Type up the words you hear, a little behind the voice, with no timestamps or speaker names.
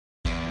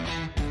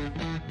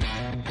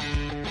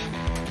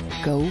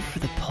Go for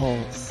the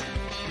poles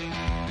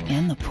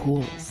and the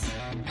pools.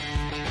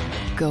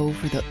 Go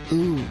for the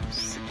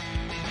oohs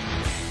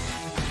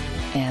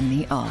and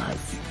the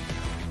ahs.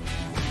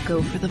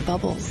 Go for the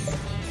bubbles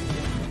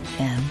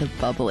and the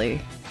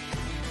bubbly.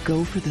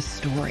 Go for the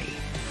story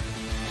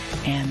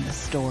and the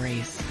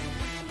stories.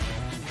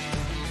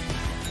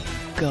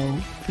 Go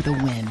for the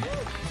win.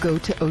 Go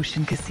to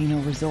Ocean Casino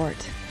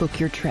Resort. Book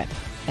your trip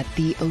at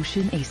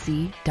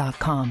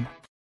theoceanac.com.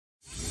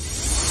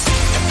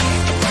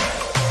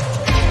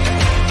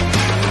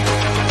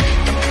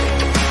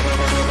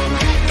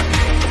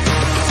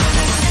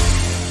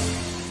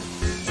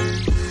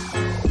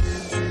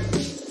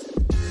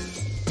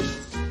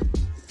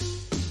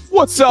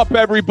 What's up,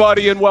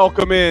 everybody, and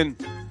welcome in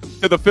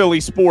to the Philly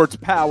Sports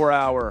Power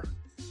Hour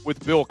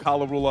with Bill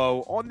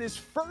Colarulo on this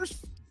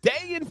first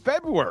day in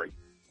February.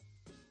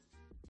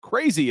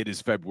 Crazy it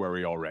is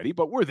February already,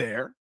 but we're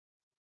there.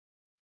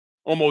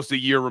 Almost a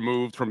year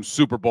removed from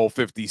Super Bowl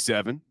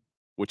 57,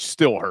 which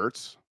still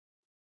hurts.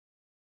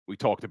 We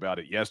talked about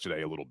it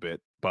yesterday a little bit,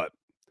 but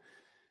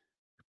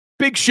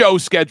big show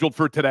scheduled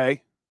for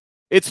today.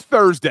 It's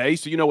Thursday,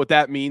 so you know what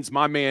that means.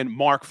 My man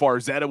Mark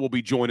Farzetta will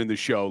be joining the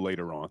show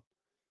later on.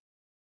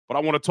 But I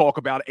want to talk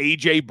about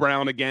A.J.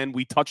 Brown again.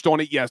 We touched on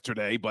it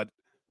yesterday, but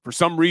for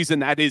some reason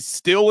that is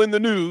still in the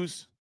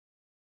news,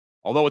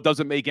 although it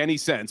doesn't make any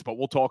sense. But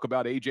we'll talk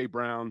about A.J.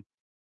 Brown.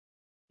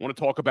 I want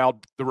to talk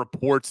about the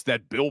reports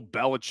that Bill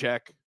Belichick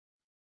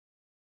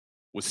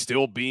was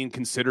still being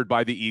considered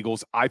by the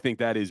Eagles. I think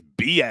that is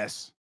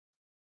BS.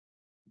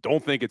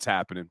 Don't think it's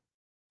happening.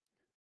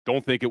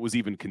 Don't think it was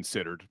even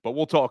considered. But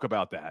we'll talk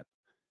about that.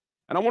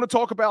 And I want to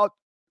talk about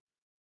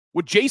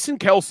what Jason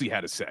Kelce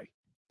had to say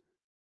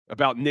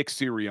about Nick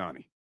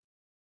Sirianni.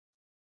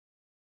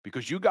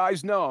 Because you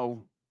guys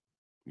know,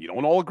 you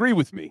don't all agree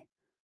with me,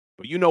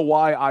 but you know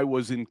why I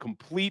was in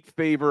complete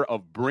favor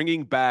of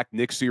bringing back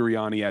Nick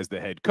Sirianni as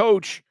the head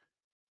coach.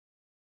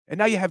 And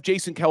now you have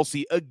Jason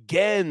Kelce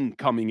again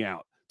coming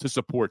out to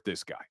support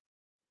this guy.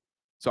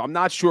 So I'm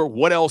not sure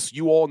what else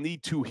you all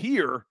need to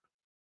hear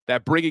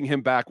that bringing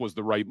him back was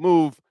the right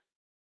move.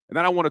 And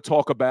then I want to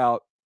talk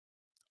about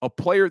a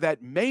player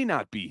that may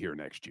not be here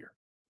next year.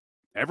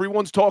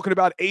 Everyone's talking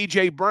about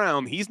A.J.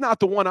 Brown. He's not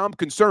the one I'm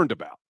concerned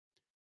about.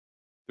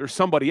 There's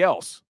somebody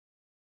else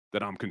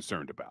that I'm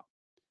concerned about.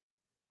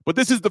 But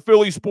this is the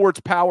Philly Sports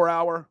Power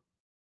Hour.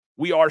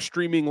 We are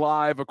streaming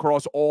live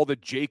across all the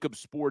JAKIB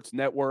Sports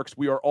networks.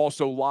 We are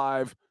also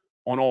live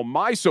on all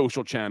my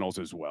social channels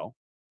as well.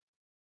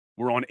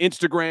 We're on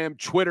Instagram,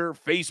 Twitter,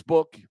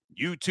 Facebook,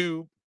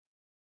 YouTube.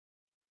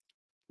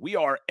 We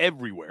are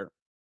everywhere.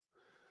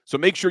 So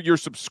make sure you're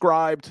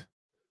subscribed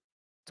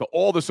to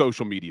all the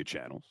social media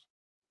channels.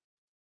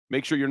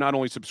 Make sure you're not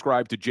only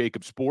subscribed to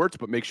JAKIB Sports,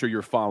 but make sure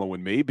you're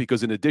following me,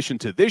 because in addition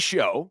to this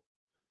show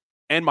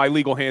and my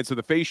Legal Hands to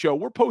the Face show,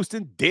 we're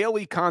posting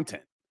daily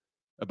content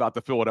about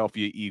the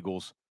Philadelphia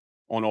Eagles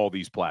on all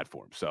these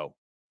platforms. So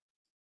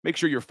make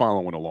sure you're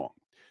following along.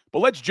 But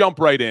let's jump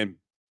right in.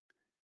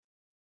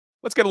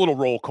 Let's get a little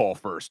roll call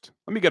first.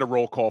 Let me get a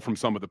roll call from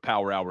some of the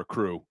Power Hour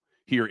crew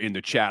here in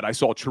the chat. I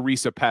saw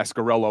Teresa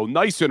Pascarello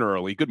nice and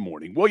early. Good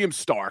morning. William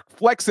Stark,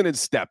 flexing and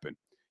stepping.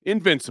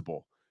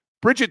 Invincible.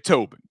 Bridget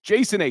Tobin,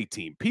 Jason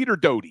 18, Peter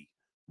Doty,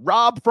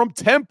 Rob from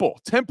Temple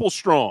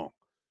Strong.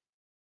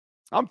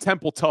 I'm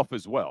Temple tough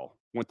as well.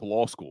 Went to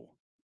law school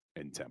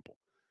in Temple.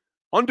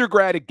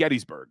 Undergrad at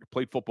Gettysburg.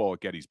 Played football at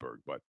Gettysburg,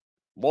 but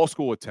law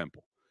school at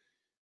Temple.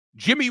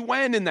 Jimmy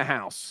Wen in the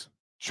house.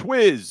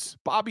 Chwiz,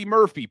 Bobby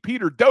Murphy,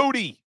 Peter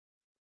Doty,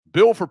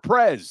 Bill for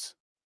Prez.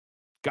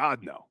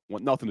 God, no.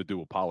 Want nothing to do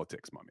with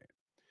politics, my man.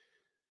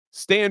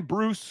 Stan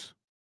Bruce,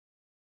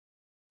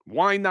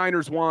 Wine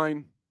Niners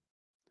Wine.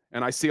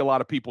 And I see a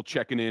lot of people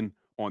checking in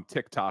on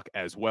TikTok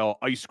as well.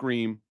 Ice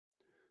Cream.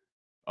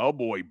 Oh,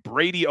 boy.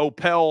 Brady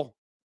Opel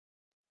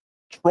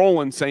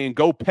trolling, saying,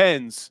 go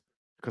Pens,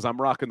 because I'm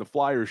rocking the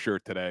Flyers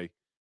shirt today.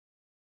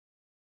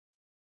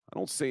 I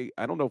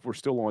don't know if we're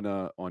still on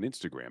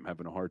Instagram.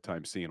 Having a hard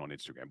time seeing on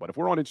Instagram. But if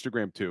we're on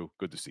Instagram, too,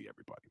 good to see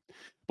everybody.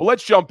 But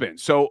let's jump in.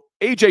 So,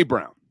 A.J.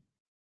 Brown.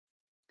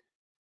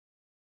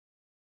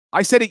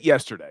 I said it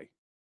yesterday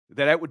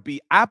that it would be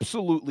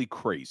absolutely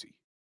crazy,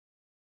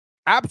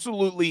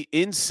 absolutely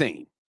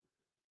insane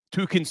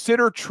to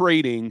consider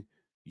trading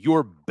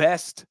your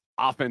best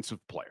offensive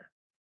player.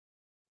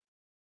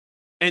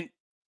 And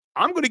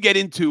I'm going to get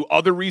into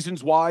other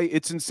reasons why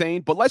it's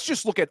insane, but let's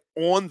just look at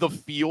on the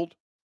field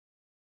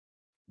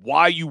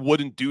why you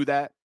wouldn't do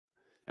that.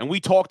 And we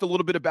talked a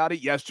little bit about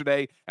it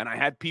yesterday, and I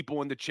had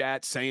people in the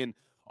chat saying,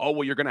 oh,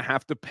 well, you're going to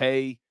have to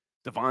pay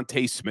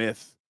Devontae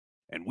Smith,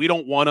 and we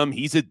don't want him.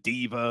 He's a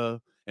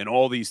diva, and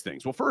all these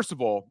things. Well, first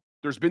of all,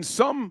 there's been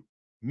some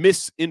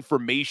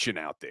misinformation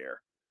out there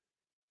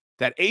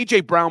that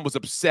A.J. Brown was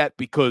upset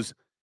because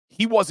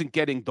he wasn't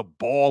getting the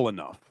ball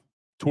enough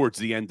towards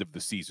the end of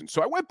the season.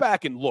 So I went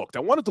back and looked. I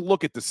wanted to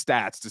look at the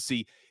stats to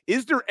see,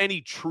 is there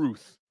any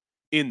truth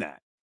in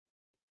that?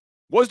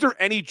 Was there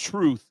any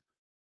truth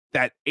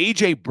that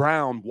A.J.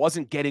 Brown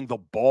wasn't getting the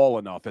ball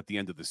enough at the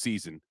end of the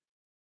season?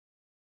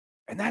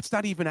 And that's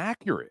not even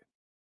accurate.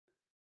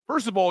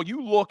 First of all,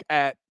 you look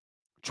at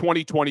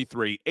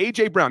 2023,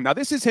 A.J. Brown. Now,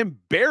 this is him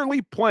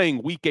barely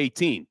playing Week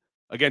 18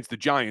 against the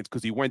Giants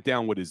because he went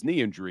down with his knee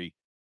injury.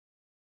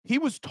 He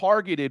was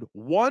targeted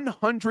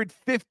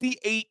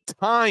 158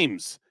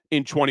 times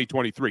in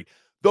 2023,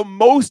 the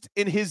most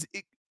in his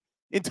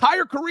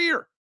entire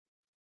career.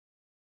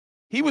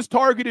 He was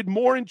targeted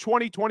more in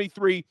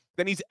 2023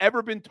 than he's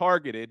ever been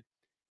targeted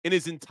in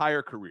his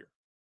entire career.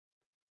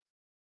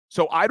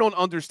 So I don't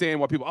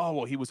understand why people, oh,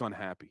 well, he was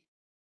unhappy.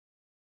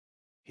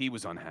 He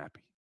was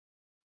unhappy.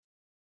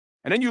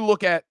 And then you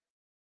look at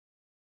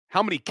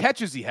how many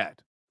catches he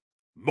had,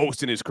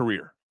 most in his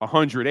career,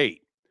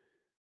 108.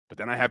 But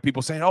then I have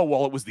people saying, oh,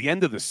 well, it was the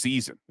end of the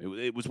season.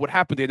 It was what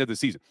happened at the end of the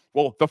season.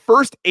 Well, the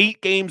first 8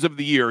 games of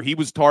the year, he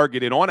was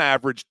targeted on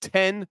average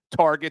 10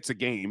 targets a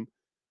game.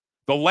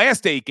 The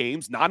last 8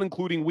 games, not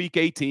including Week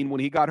 18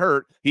 when he got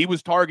hurt, he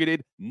was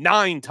targeted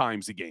 9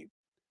 times a game.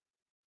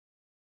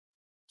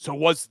 So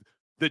was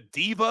the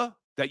diva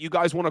that you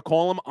guys want to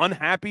call him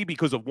unhappy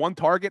because of one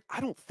target? I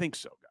don't think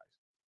so, guys.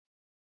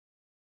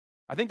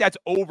 I think that's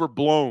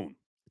overblown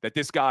that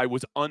this guy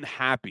was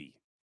unhappy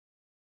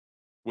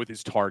with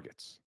his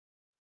targets.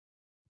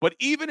 But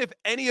even if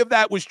any of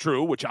that was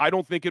true, which I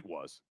don't think it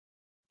was,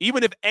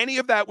 even if any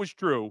of that was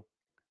true,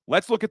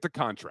 let's look at the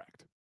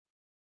contract.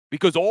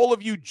 Because all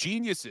of you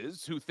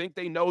geniuses who think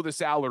they know the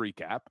salary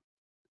cap,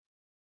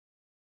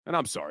 and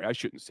I'm sorry, I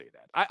shouldn't say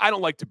that. I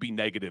don't like to be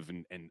negative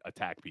and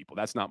attack people.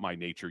 That's not my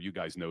nature. You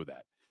guys know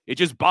that. It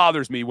just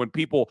bothers me when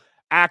people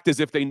act as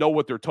if they know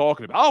what they're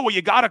talking about. Oh, well,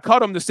 you got to cut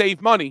them to save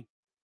money.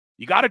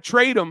 You got to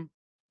trade them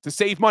to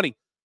save money.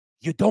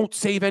 You don't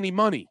save any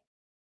money.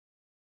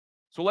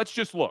 So let's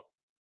just look.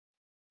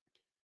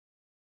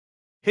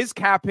 His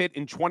cap hit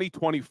in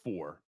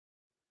 2024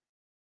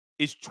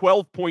 is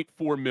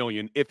 $12.4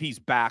 million if he's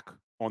back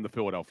on the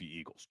Philadelphia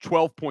Eagles.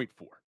 12.4.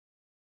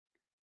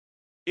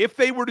 If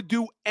they were to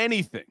do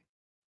anything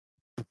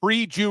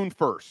pre-June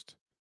 1st,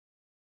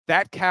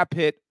 that cap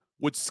hit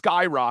would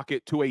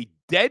skyrocket to a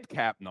dead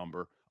cap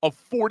number of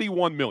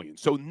 $41 million.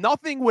 So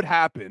nothing would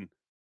happen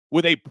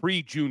with a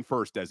pre-June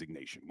 1st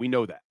designation. We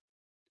know that.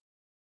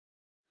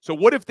 So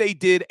what if they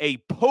did a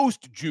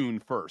post-June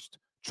 1st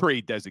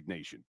trade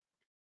designation?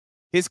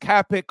 His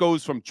cap hit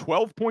goes from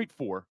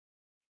 12.4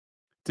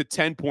 to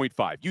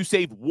 10.5. You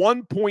save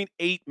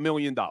 $1.8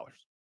 million.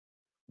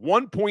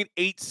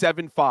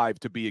 1.875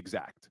 to be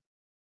exact.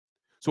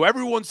 So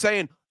everyone's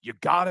saying, you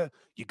gotta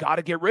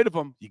get rid of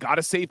them. You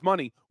gotta save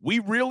money. We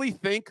really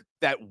think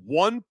that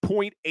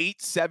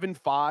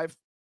 1.875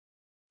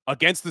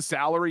 against the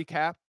salary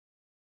cap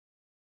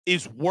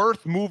is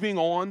worth moving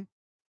on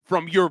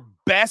from your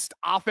best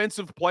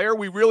offensive player?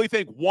 We really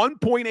think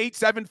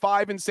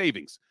 1.875 in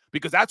savings,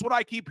 because that's what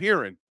I keep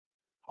hearing.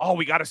 Oh,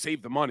 we got to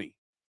save the money.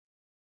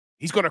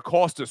 He's going to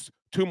cost us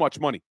too much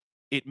money.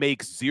 It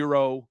makes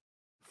zero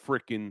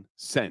freaking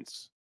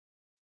sense.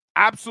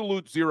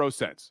 Absolute 0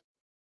 cents.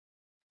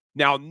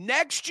 Now,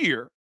 next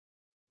year,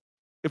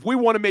 if we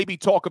want to maybe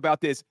talk about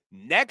this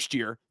next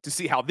year to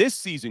see how this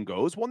season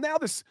goes, well, now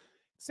this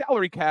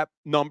salary cap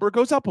number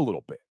goes up a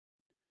little bit.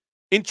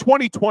 In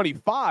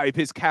 2025,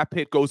 his cap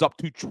hit goes up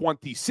to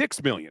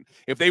 $26 million.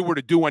 If they were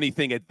to do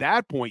anything at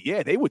that point,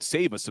 yeah, they would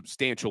save a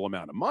substantial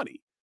amount of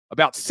money,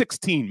 about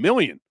 $16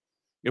 million,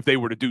 if they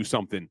were to do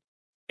something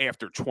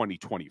after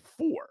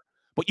 2024.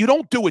 But you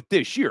don't do it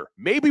this year.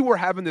 Maybe we're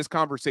having this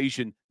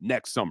conversation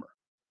next summer.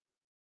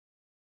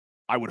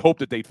 I would hope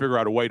that they'd figure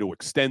out a way to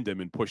extend him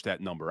and push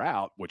that number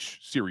out, which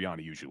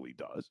Sirianni usually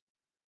does.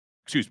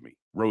 Excuse me,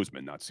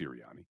 Roseman, not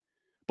Sirianni.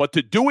 But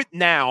to do it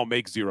now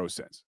makes 0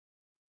 sense.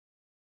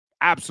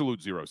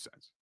 Absolute 0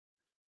 cents.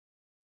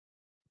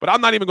 But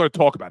I'm not even going to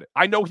talk about it.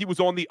 I know he was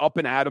on the Up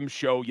and Adams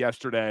show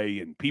yesterday,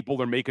 and people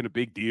are making a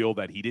big deal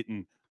that he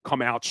didn't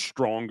come out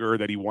stronger,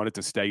 that he wanted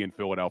to stay in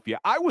Philadelphia.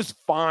 I was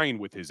fine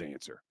with his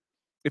answer.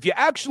 If you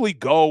actually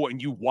go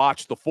and you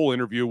watch the full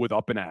interview with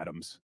Up and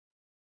Adams,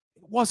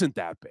 it wasn't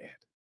that bad.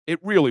 It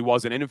really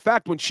wasn't. And in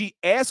fact, when she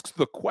asks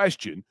the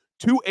question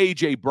to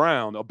A.J.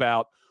 Brown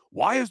about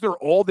why is there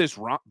all this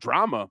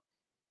drama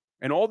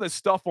and all this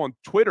stuff on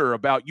Twitter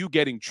about you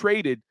getting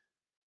traded,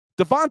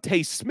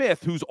 Devontae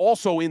Smith, who's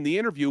also in the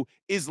interview,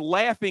 is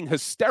laughing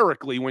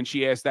hysterically when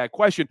she asked that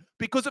question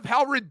because of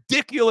how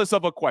ridiculous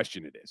of a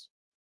question it is.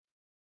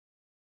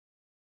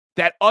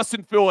 That us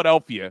in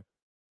Philadelphia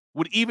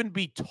would even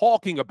be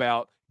talking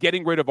about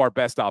getting rid of our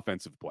best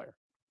offensive player.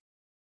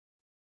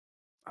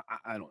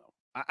 I don't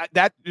know.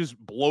 That just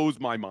blows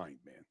my mind,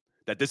 man,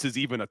 that this is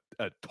even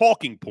a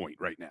talking point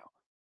right now.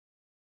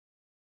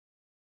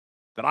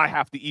 That I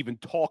have to even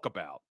talk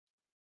about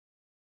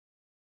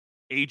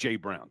A.J.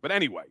 Brown. But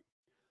anyway,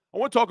 I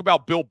want to talk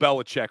about Bill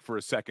Belichick for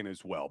a second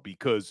as well,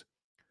 because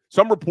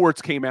some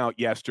reports came out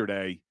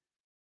yesterday.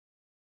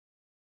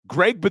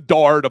 Greg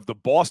Bedard of the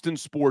Boston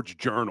Sports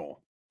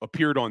Journal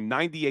appeared on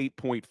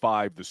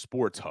 98.5, the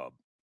Sports Hub.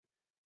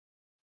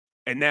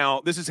 And now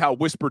this is how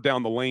Whisper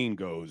Down the Lane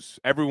goes.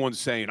 Everyone's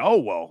saying, oh,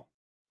 well,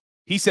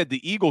 he said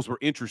the Eagles were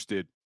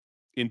interested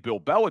in Bill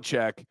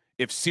Belichick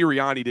if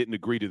Sirianni didn't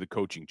agree to the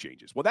coaching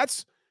changes. Well,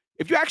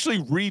 If you actually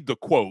read the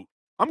quote,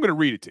 I'm going to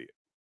read it to you.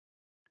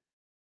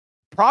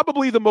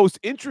 Probably the most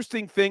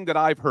interesting thing that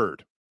I've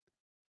heard,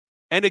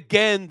 and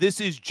again, this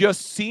is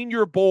just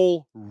Senior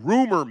Bowl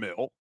rumor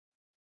mill,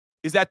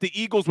 is that the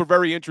Eagles were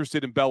very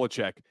interested in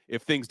Belichick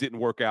if things didn't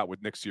work out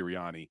with Nick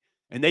Sirianni,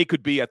 and they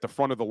could be at the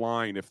front of the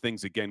line if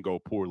things again go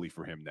poorly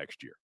for him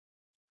next year.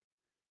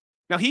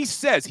 Now, he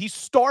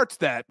starts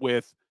that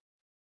with,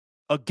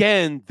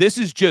 again, this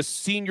is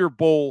just Senior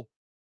Bowl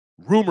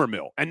rumor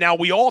mill. And now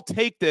we all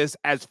take this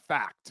as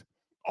fact.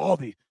 Oh,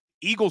 the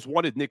Eagles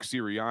wanted Nick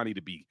Sirianni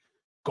to be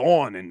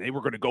gone, and they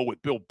were going to go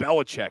with Bill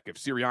Belichick if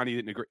Sirianni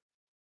didn't agree.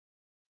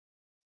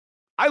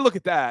 I look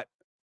at that.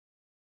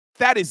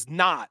 That is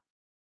not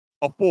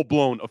a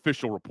full-blown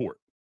official report.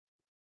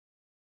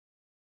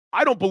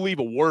 I don't believe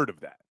a word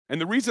of that.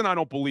 And the reason I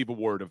don't believe a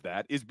word of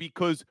that is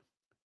because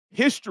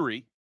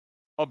history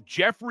of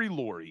Jeffrey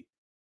Lurie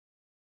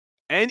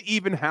and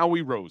even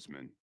Howie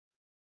Roseman,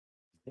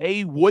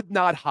 they would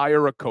not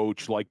hire a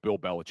coach like Bill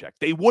Belichick.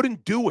 They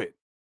wouldn't do it.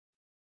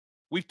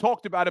 We've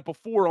talked about it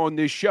before on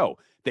this show.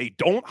 They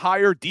don't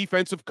hire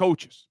defensive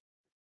coaches.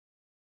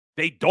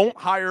 They don't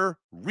hire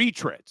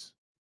retreads.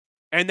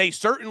 And they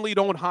certainly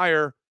don't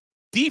hire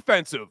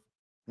defensive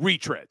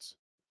retreads.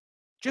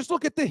 Just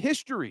look at the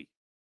history.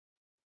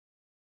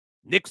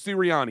 Nick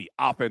Sirianni,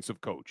 offensive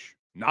coach,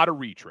 not a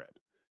retread.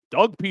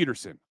 Doug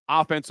Peterson,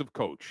 offensive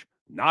coach,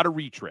 not a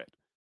retread.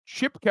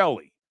 Chip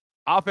Kelly,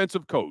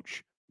 offensive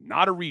coach,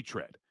 not a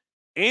retread.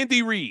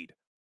 Andy Reid,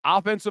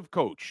 offensive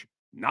coach,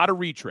 not a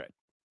retread.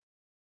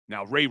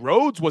 Now, Ray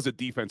Rhodes was a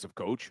defensive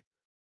coach,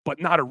 but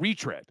not a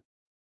retread.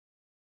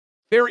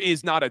 There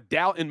is not a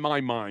doubt in my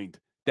mind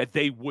that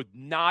they would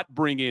not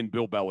bring in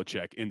Bill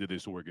Belichick into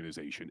this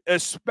organization,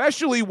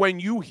 especially when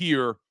you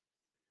hear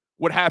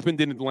what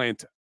happened in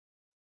Atlanta.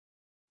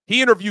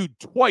 He interviewed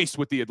twice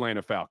with the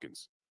Atlanta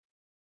Falcons.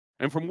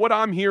 And from what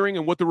I'm hearing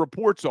and what the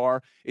reports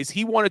are, is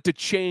he wanted to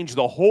change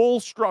the whole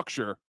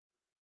structure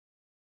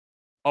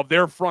of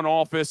their front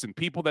office and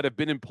people that have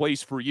been in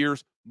place for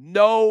years.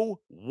 No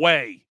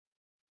way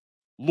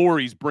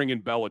Lurie's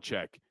bringing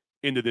Belichick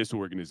into this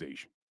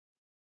organization.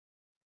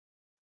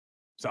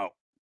 So,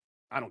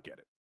 I don't get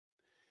it.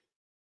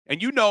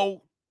 And you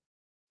know,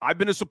 I've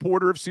been a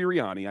supporter of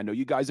Sirianni. I know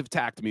you guys have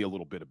attacked me a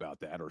little bit about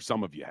that, or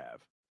some of you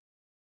have.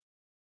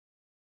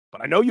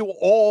 But I know you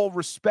all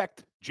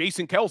respect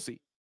Jason Kelce.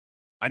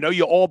 I know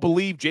you all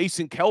believe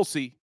Jason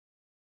Kelce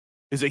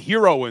is a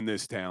hero in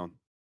this town.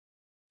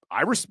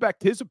 I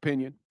respect his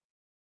opinion.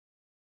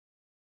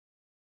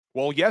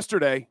 Well,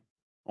 yesterday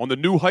on the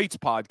New Heights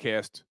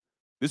podcast,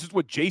 this is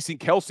what Jason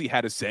Kelce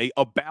had to say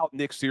about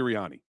Nick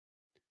Sirianni.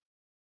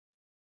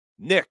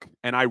 Nick,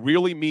 and I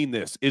really mean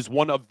this, is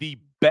one of the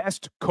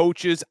best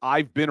coaches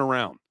I've been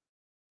around.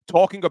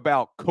 Talking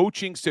about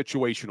coaching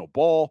situational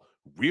ball,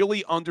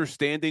 really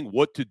understanding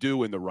what to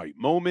do in the right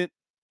moment,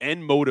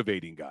 and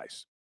motivating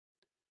guys.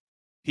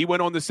 He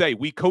went on to say,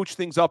 we coach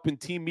things up in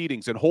team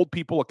meetings and hold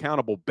people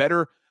accountable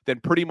better than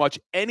pretty much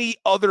any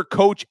other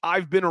coach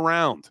I've been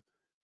around.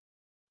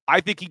 I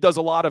think he does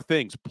a lot of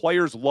things.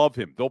 Players love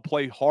him. They'll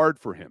play hard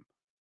for him.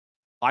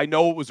 I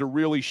know it was a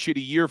really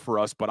shitty year for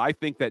us, but I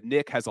think that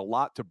Nick has a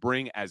lot to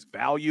bring as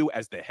value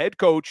as the head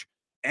coach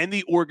and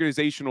the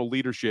organizational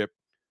leadership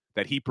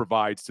that he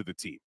provides to the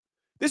team.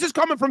 This is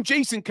coming from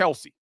Jason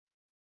Kelce.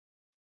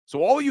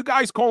 So all of you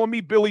guys calling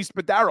me Billy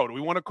Spadaro, do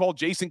we want to call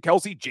Jason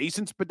Kelce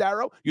Jason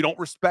Spadaro? You don't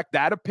respect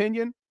that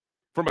opinion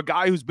from a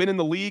guy who's been in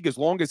the league as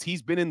long as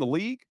he's been in the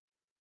league?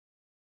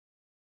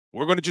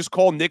 We're going to just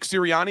call Nick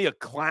Sirianni a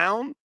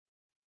clown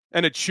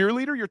and a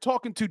cheerleader? You're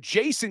talking to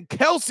Jason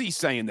Kelce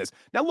saying this.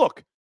 Now,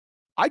 look,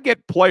 I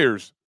get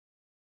players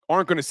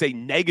aren't going to say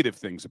negative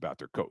things about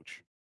their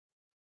coach.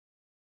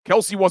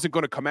 Kelce wasn't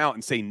going to come out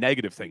and say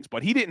negative things,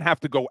 but he didn't have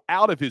to go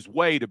out of his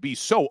way to be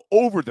so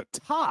over the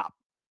top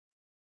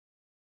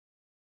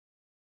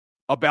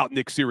about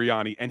Nick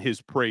Sirianni and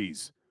his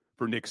praise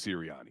for Nick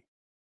Sirianni.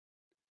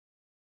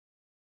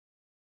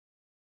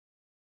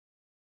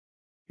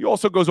 He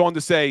also goes on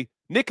to say,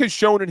 Nick has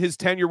shown in his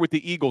tenure with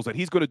the Eagles that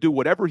he's going to do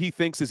whatever he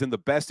thinks is in the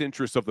best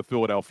interest of the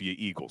Philadelphia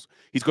Eagles.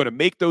 He's going to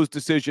make those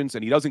decisions,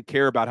 and he doesn't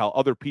care about how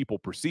other people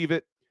perceive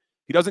it.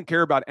 He doesn't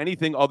care about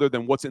anything other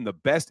than what's in the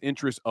best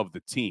interest of the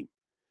team.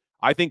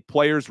 I think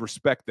players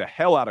respect the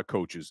hell out of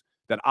coaches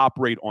that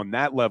operate on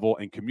that level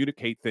and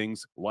communicate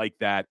things like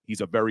that.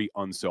 He's a very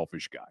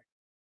unselfish guy.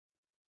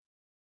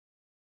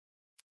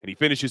 And he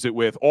finishes it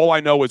with, all I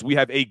know is we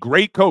have a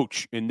great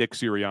coach in Nick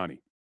Sirianni.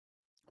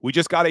 We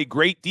just got a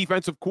great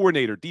defensive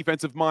coordinator,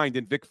 defensive mind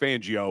in Vic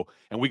Fangio,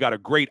 and we got a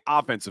great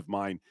offensive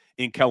mind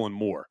in Kellen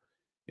Moore.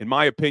 In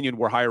my opinion,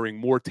 we're hiring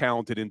more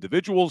talented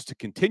individuals to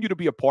continue to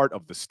be a part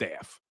of the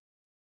staff.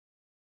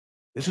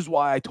 This is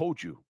why I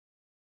told you,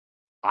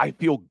 I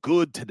feel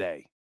good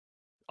today.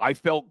 I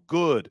felt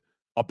good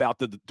about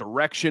the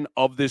direction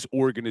of this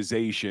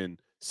organization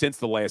since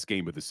the last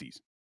game of the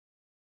season.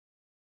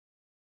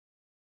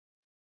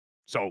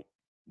 So,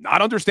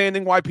 not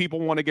understanding why people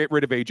want to get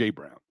rid of A.J.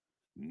 Brown.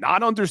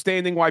 Not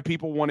understanding why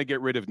people want to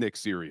get rid of Nick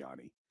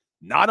Sirianni.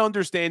 not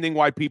understanding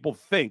why people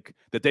think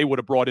that they would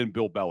have brought in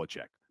Bill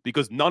Belichick,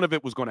 because none of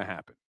it was going to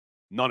happen.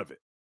 None of it.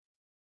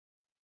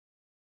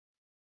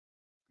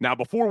 Now,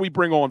 before we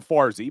bring on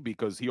Farzy,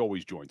 because he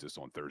always joins us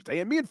on Thursday,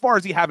 and me and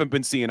Farzy haven't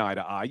been seeing eye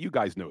to eye. You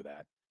guys know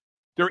that.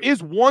 There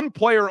is one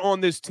player on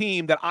this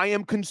team that I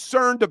am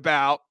concerned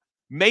about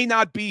may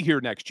not be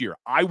here next year.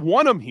 I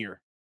want him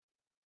here.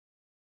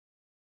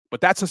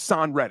 But that's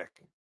Hassan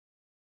Reddick.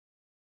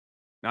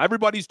 Now,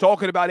 everybody's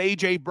talking about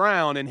A.J.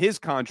 Brown and his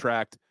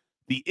contract.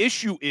 The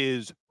issue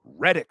is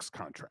Reddick's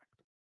contract.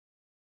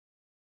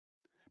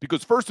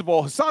 Because, first of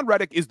all, Hassan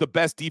Reddick is the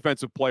best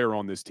defensive player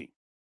on this team.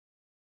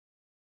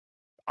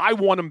 I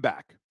want him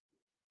back.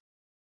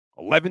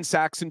 11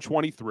 sacks in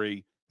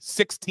 23,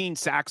 16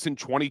 sacks in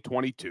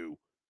 2022.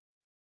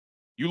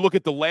 You look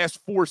at the last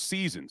 4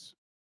 seasons,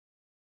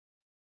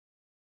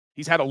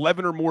 he's had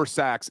 11 or more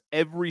sacks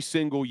every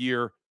single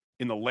year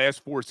in the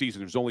last 4 seasons.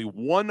 There's only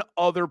one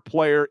other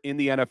player in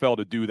the NFL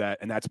to do that,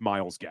 and that's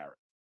Myles Garrett.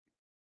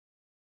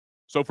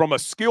 So from a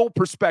skill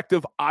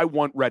perspective, I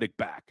want Reddick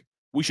back.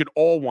 We should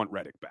all want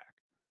Reddick back.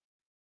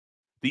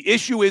 The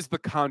issue is the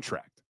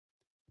contract.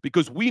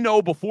 Because we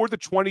know before the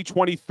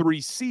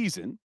 2023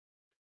 season,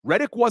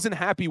 Reddick wasn't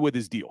happy with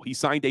his deal. He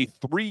signed a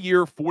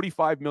 3-year,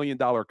 $45 million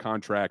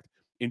contract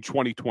in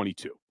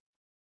 2022.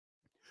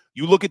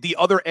 You look at the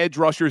other edge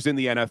rushers in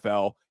the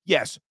NFL,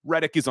 yes,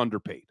 Reddick is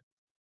underpaid.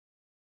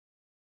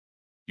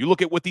 You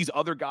look at what these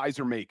other guys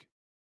are making.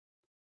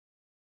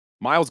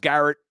 Myles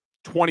Garrett,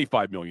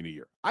 $25 million a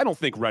year. I don't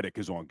think Reddick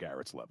is on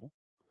Garrett's level.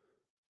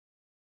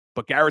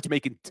 But Garrett's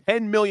making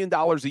 $10 million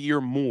a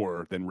year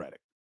more than Reddick.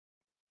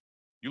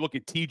 You look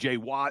at TJ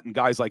Watt and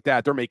guys like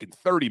that, they're making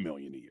 $30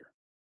 million a year.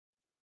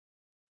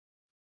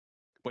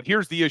 But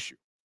here's the issue.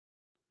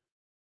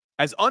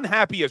 As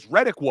unhappy as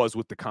Reddick was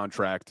with the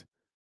contract,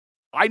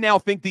 I now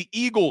think the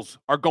Eagles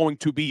are going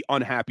to be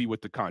unhappy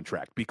with the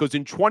contract because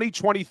in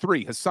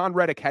 2023, Hassan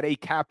Reddick had a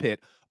cap hit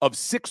of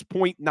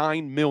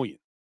 $6.9 million.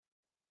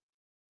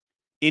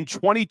 In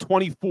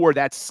 2024,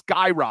 that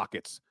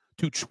skyrockets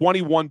to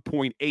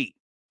 $21.8.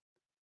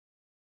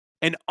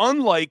 And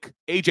unlike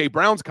A.J.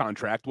 Brown's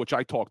contract, which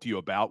I talked to you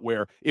about,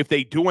 where if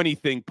they do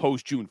anything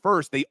post-June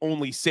 1st, they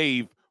only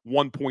save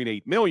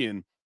 $1.8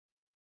 million.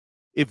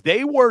 If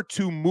they were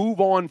to move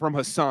on from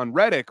Hassan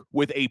Reddick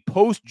with a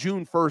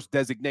post-June 1st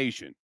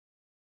designation,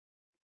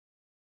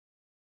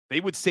 they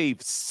would save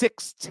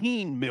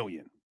 $16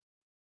 million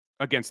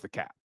against the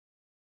cap.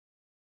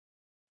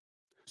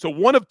 So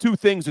one of two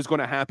things is going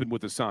to happen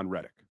with Hassan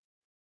Reddick.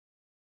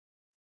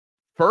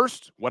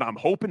 First, what I'm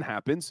hoping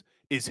happens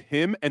is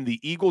him and the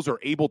Eagles are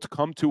able to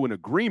come to an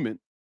agreement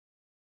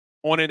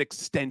on an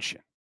extension.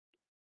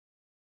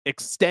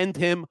 Extend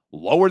him,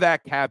 lower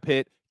that cap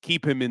hit,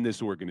 keep him in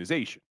this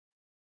organization.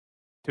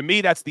 To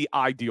me, that's the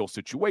ideal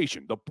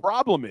situation. The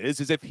problem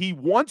is if he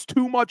wants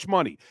too much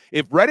money,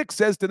 if Reddick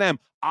says to them,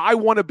 I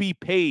want to be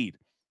paid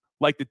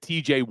like the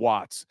TJ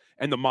Watts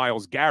and the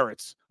Myles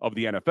Garretts of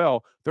the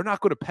NFL, they're not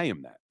going to pay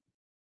him that.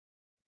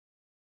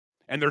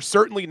 And they're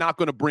certainly not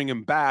going to bring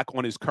him back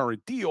on his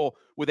current deal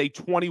with a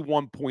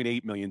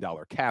 $21.8 million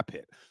cap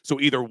hit.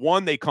 So either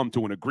one, they come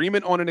to an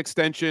agreement on an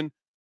extension,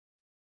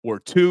 or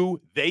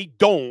two, they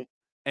don't,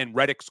 and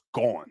Reddick's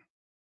gone.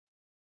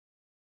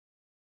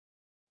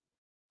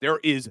 There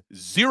is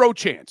zero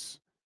chance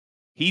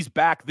he's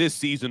back this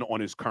season on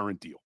his current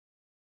deal.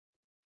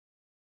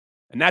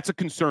 And that's a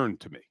concern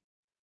to me.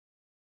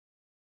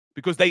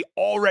 Because they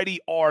already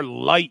are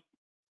light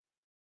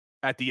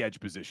at the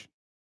edge position.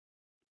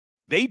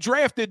 They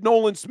drafted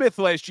Nolan Smith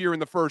last year in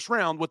the first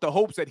round with the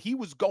hopes that he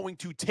was going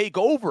to take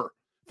over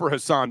for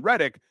Hassan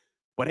Reddick.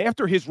 But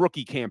after his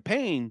rookie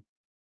campaign,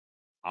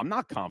 I'm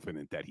not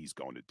confident that he's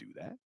going to do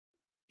that.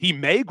 He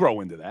may grow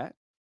into that,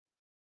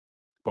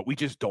 but we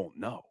just don't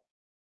know.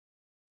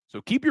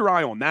 So keep your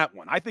eye on that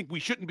one. I think we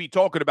shouldn't be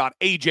talking about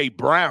A.J.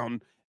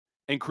 Brown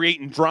and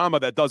creating drama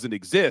that doesn't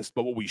exist,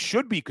 but what we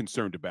should be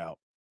concerned about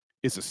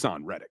is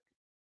Hassan Reddick.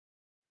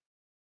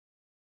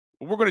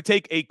 We're going to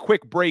take a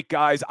quick break,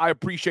 guys. I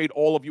appreciate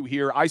all of you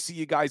here. I see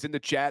you guys in the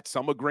chat,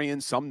 some agreeing,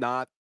 some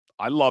not.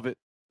 I love it.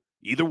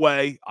 Either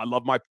way, I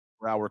love my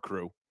hour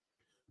crew.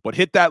 But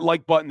hit that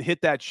like button,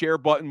 hit that share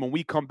button. When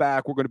we come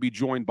back, we're going to be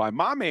joined by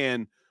my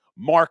man,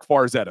 Mark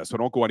Farzetta. So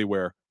don't go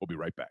anywhere. We'll be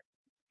right back.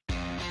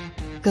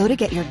 Go to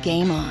get your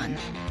game on.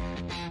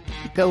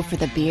 Go for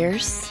the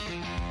beers.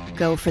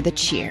 Go for the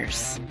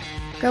cheers.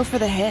 Go for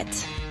the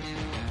hit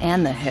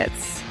and the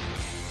hits.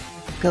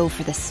 Go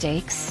for the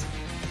stakes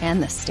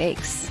and the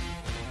stakes.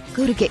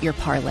 Go to get your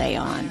parlay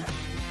on.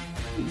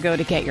 Go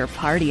to get your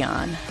party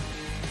on.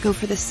 Go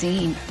for the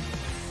scene.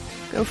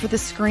 Go for the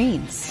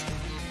screens.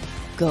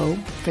 Go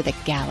for the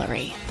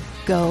gallery.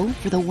 Go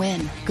for the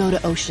win. Go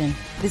to Ocean.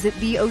 Visit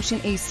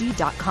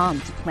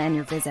theoceanac.com to plan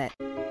your visit.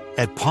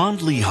 At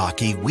Pond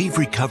Lehocky, we've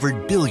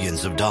recovered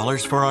billions of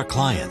dollars for our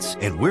clients,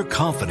 and we're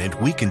confident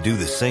we can do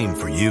the same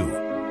for you.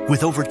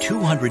 With over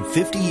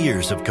 250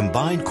 years of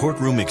combined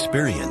courtroom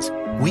experience,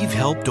 we've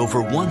helped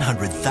over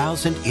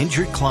 100,000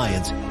 injured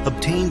clients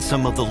obtain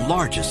some of the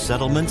largest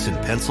settlements in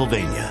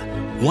Pennsylvania.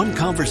 One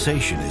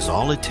conversation is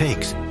all it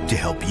takes to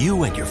help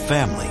you and your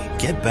family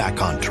get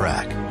back on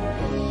track.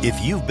 If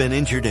you've been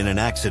injured in an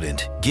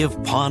accident,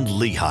 give Pond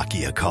Lee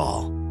Hockey a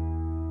call.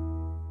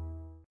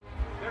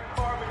 They're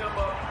carving them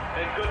up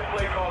and good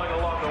play calling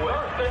along the way.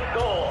 First and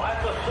goal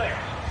at the 6.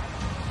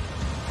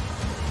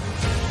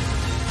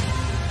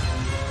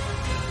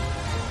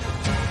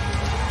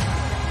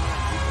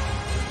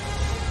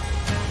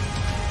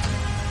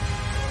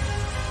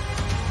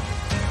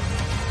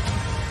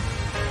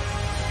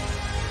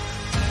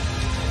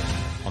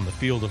 On the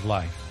field of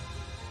life,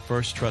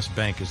 First Trust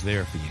Bank is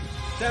there for you.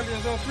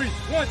 Champions on 3.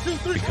 1, 2,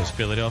 3. Because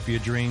Philadelphia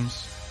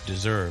dreams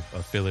deserve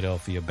a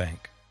Philadelphia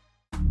bank.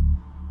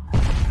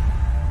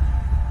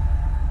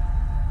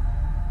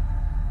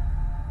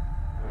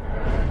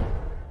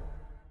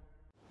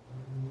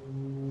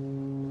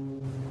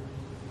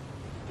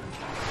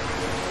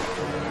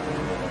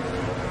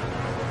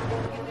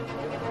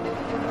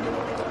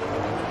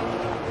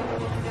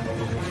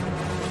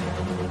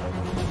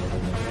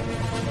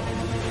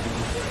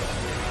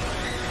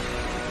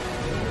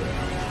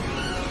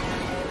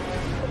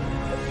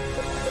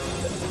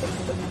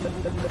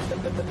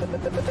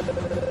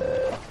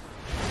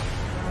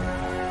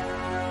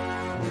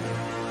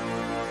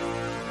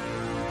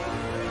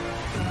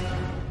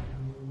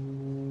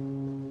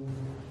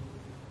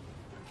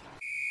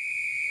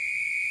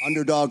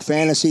 Underdog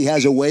Fantasy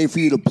has a way for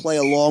you to play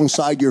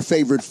alongside your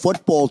favorite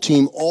football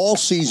team all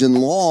season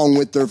long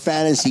with their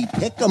Fantasy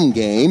Pick'em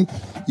game.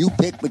 You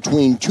pick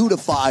between 2 to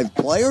 5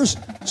 players,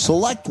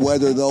 select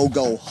whether they'll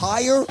go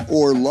higher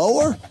or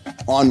lower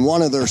on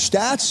one of their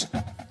stats,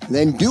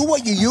 then do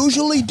what you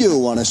usually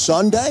do on a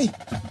Sunday,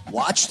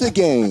 watch the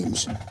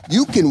games.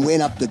 You can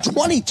win up to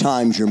 20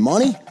 times your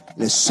money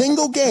in a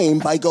single game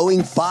by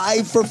going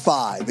 5 for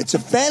 5. It's a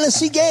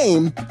fantasy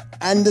game,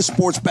 and the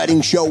Sports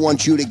Betting Show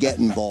wants you to get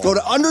involved. Go to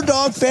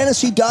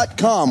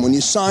UnderdogFantasy.com. When you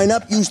sign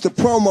up, use the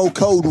promo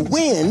code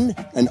WIN,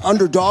 and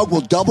Underdog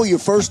will double your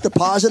first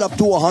deposit up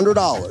to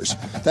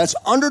 $100. That's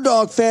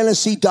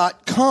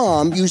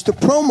UnderdogFantasy.com. Use the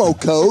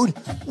promo code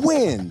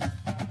WIN.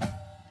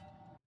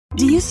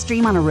 Do you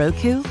stream on a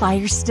Roku,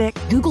 Fire Stick,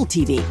 Google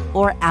TV,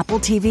 or Apple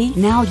TV?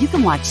 Now you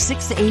can watch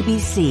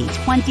 6ABC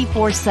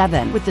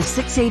 24/7 with the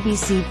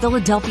 6ABC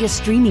Philadelphia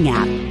streaming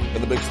app.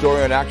 And the big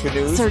story on Action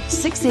News? Search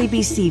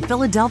 6ABC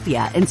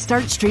Philadelphia and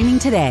start streaming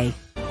today.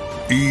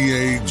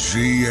 EAGLES.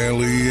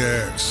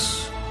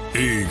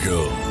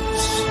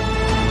 Eagles.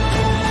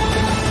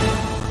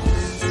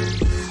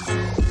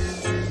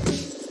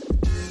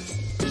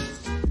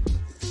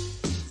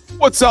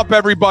 What's up,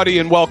 everybody,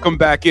 and welcome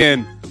back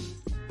in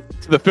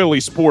to the Philly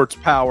Sports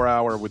Power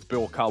Hour with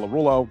Bill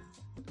Colarulo.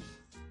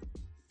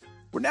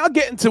 We're now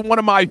getting to one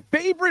of my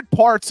favorite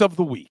parts of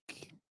the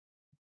week,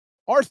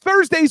 our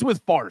Thursdays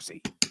with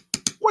Farzy.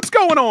 What's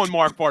going on,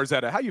 Mark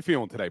Farzetta? How you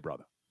feeling today,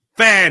 brother?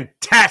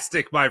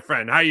 Fantastic, my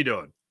friend. How you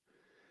doing?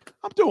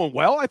 I'm doing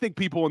well. I think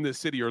people in this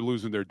city are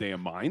losing their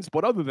damn minds,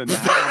 but other than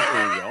that, I'm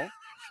doing well.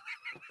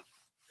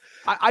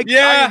 I'm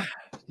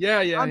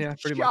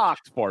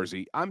shocked,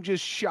 Farzy. I'm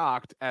just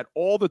shocked at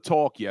all the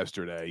talk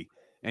yesterday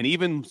and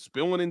even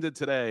spilling into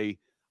today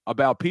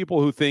about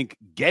people who think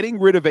getting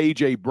rid of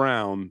A.J.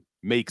 Brown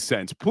makes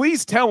sense.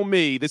 Please tell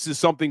me this is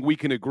something we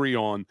can agree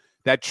on,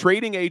 that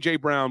trading A.J.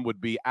 Brown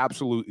would be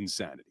absolute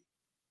insanity.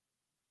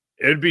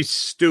 It'd be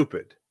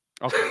stupid.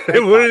 Okay.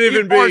 It wouldn't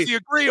even be. You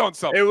agree on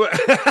something.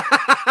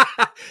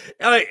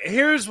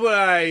 Here's what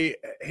I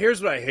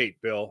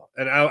hate, Bill.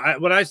 And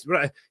when I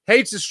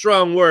hate's a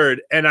strong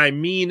word, and I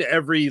mean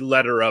every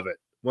letter of it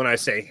when I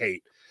say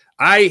hate.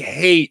 I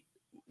hate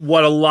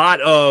what a lot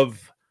of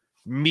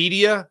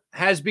media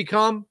has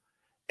become.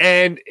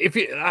 And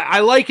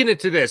I liken it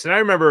to this, and I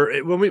remember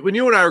when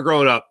you and I were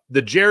growing up,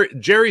 the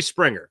Jerry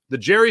Springer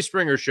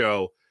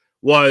show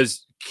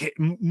was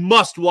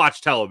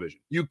must-watch television.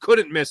 You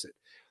couldn't miss it.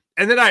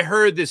 And then I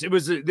heard this. It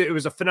was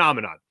a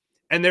phenomenon.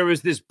 And there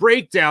was this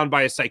breakdown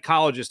by a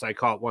psychologist I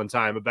caught one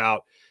time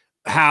about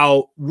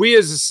how we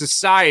as a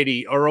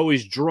society are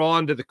always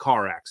drawn to the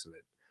car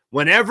accident.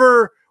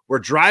 Whenever we're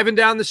driving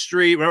down the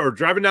street or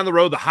driving down the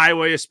road, the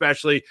highway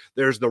especially,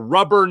 there's the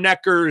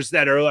rubberneckers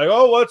that are like,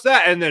 oh, what's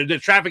that? And then the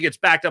traffic gets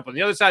backed up on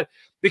the other side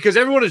because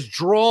everyone is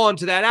drawn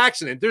to that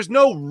accident. There's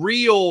no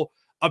real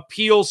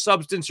appeal,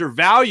 substance, or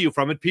value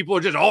from it. People are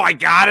just, oh, I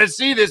got to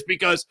see this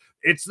because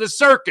it's the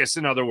circus,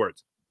 in other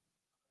words.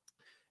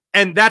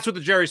 And that's what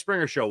the Jerry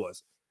Springer show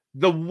was.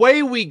 The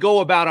way we go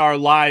about our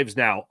lives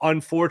now,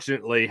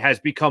 unfortunately, has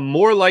become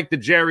more like the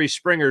Jerry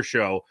Springer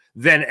show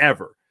than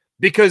ever.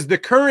 Because the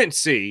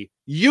currency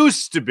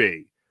used to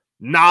be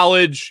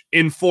knowledge,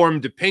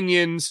 informed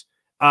opinions,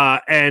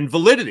 and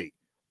validity.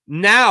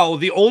 Now,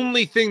 the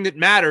only thing that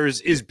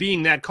matters is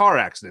being that car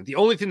accident. The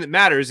only thing that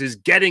matters is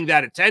getting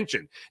that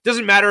attention. It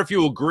doesn't matter if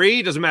you agree.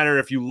 It doesn't matter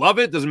if you love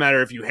it. It doesn't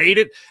matter if you hate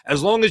it.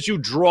 As long as you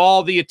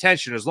draw the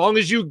attention, as long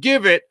as you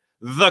give it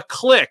the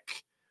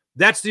click,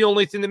 that's the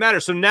only thing that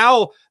matters. So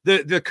now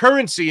the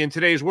currency in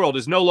today's world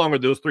is no longer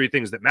those three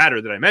things that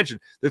matter that I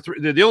mentioned.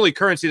 The only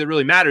currency that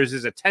really matters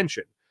is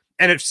attention.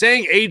 And if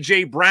saying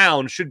A.J.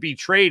 Brown should be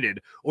traded,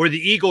 or the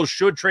Eagles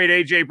should trade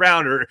A.J.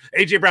 Brown, or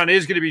A.J. Brown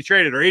is going to be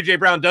traded, or A.J.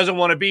 Brown doesn't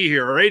want to be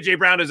here, or A.J.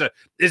 Brown is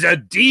a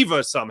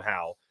diva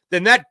somehow,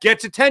 then that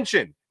gets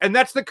attention. And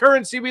that's the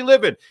currency we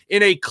live in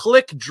a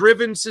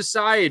click-driven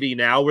society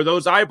now where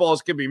those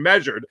eyeballs can be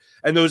measured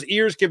and those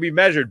ears can be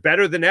measured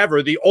better than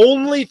ever. The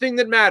only thing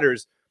that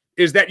matters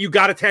is that you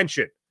got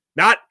attention.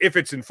 Not if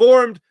it's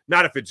informed,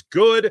 not if it's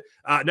good,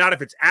 not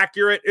if it's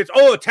accurate. It's,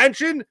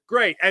 attention?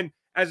 Great. And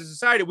as a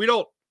society, we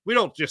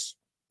don't just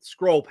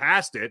scroll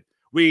past it.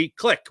 We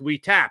click, we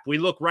tap, we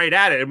look right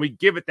at it, and we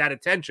give it that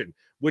attention,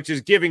 which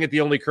is giving it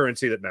the only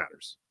currency that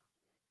matters.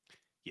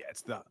 Yeah,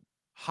 it's the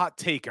hot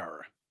take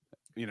era.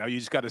 You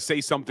just got to say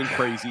something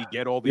crazy,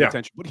 get all the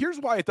attention. But here's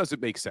why it doesn't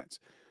make sense.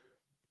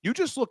 You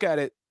just look at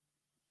it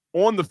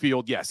on the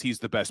field. Yes, he's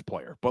the best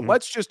player. But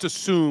let's just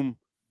assume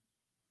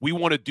we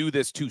want to do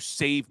this to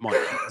save money.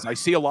 Because I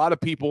see a lot of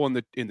people in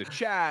the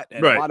chat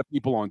and a lot of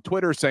people on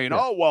Twitter saying,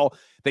 oh, well,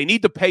 they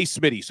need to pay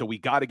Smitty, so we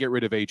got to get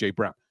rid of A.J.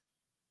 Brown.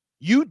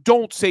 You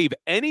don't save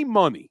any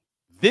money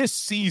this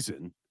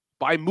season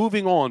by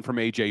moving on from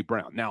A.J.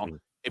 Brown. Now,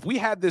 if we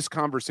had this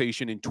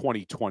conversation in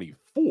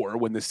 2024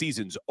 when the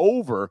season's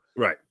over,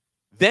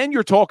 then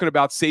you're talking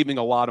about saving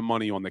a lot of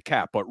money on the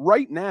cap. But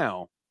right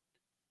now,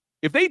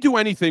 if they do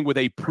anything with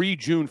a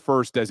pre-June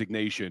 1st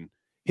designation,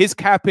 his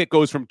cap hit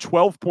goes from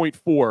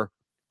 12.4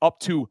 up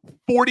to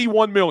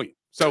 41 million.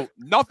 So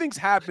nothing's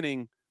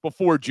happening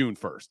before June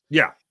 1st.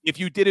 Yeah. If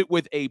you did it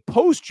with a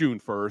post-June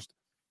 1st,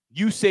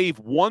 you save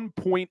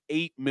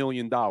 $1.8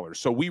 million.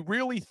 So we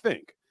really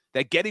think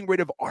that getting rid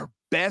of our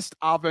best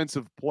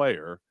offensive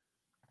player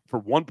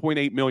for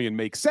 $1.8 million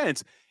makes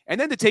sense. And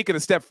then to take it a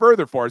step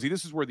further, Farzy,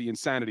 this is where the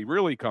insanity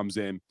really comes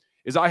in,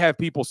 is I have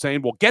people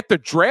saying, well, get the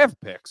draft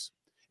picks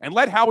and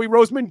let Howie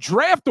Roseman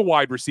draft a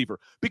wide receiver,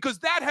 because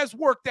that has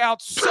worked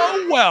out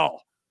so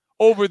well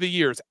over the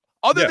years.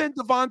 Other than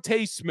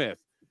Devontae Smith,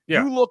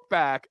 you look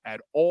back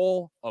at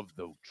all of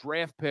the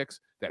draft picks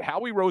that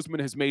Howie Roseman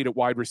has made at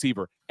wide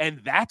receiver, and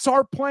that's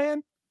our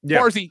plan?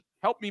 Farzy,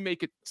 help me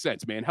make it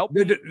sense, man. Help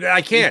me.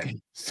 I can't.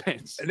 Make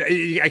sense.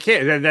 I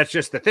can't. That's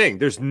just the thing.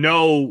 There's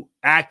no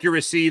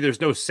accuracy.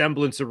 There's no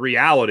semblance of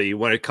reality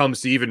when it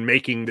comes to even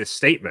making this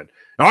statement.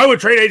 Now, I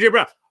would trade A.J.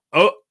 Brown.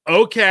 Oh,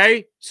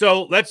 okay.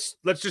 So let's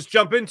just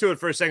jump into it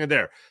for a second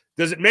there.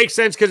 Does it make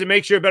sense because it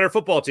makes you a better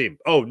football team?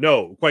 Oh,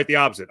 no, quite the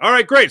opposite. All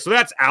right, great. So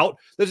that's out.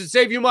 Does it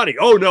save you money?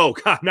 Oh, no,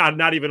 God,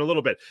 not even a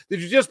little bit.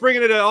 Did you just bring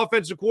in an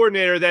offensive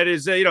coordinator that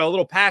is, a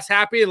little pass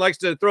happy and likes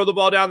to throw the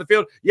ball down the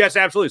field? Yes,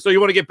 absolutely. So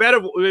you want to get better?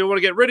 You want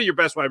to get rid of your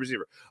best wide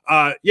receiver?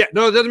 No, it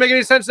doesn't make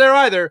any sense there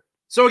either.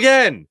 So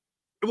again,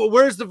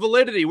 where's the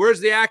validity? Where's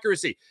the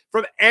accuracy?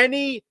 From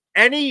any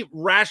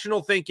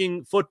rational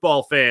thinking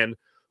football fan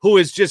who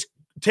is just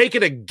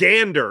taking a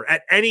gander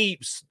at any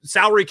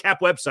salary cap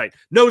website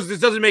knows this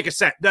doesn't make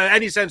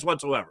any sense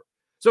whatsoever.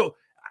 So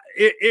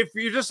if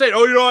you just say,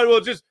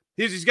 well,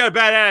 he's got a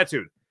bad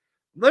attitude.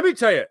 Let me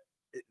tell you,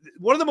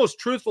 one of the most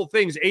truthful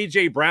things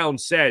A.J. Brown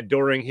said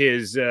during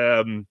his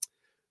the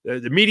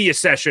media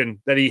session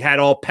that he had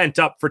all pent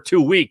up for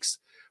 2 weeks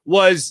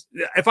was,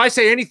 if I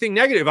say anything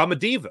negative, I'm a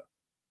diva.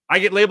 I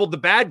get labeled the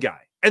bad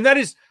guy. And that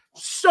is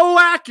so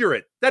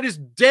accurate. That is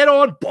dead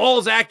on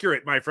balls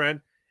accurate, my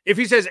friend. If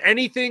he says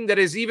anything that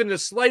is even the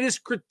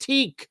slightest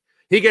critique,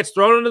 he gets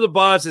thrown under the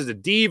bus as a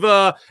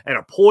diva and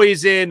a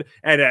poison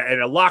and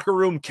a locker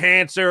room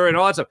cancer and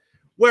all that stuff.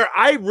 Where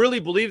I really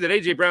believe that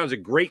A.J. Brown is a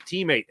great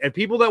teammate. And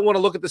people that want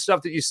to look at the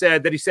stuff that he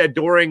said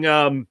during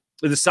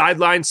the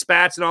sideline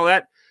spats and all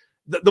that,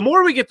 the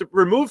more we get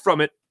removed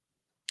from it,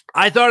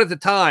 I thought at the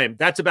time,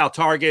 that's about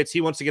targets. He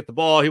wants to get the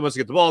ball.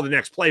 The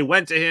next play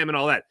went to him and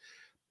all that.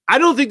 I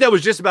don't think that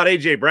was just about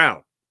A.J.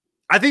 Brown.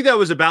 I think that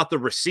was about the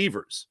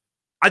receivers.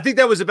 I think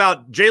that was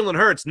about Jalen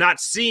Hurts not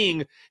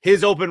seeing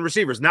his open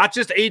receivers, not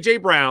just A.J.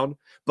 Brown,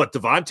 but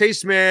Devontae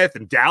Smith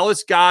and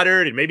Dallas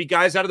Goedert and maybe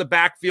guys out of the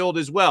backfield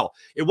as well.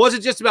 It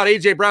wasn't just about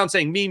A.J. Brown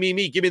saying, me,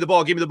 give me the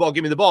ball, give me the ball,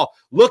 give me the ball.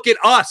 Look at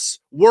us.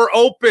 We're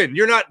open.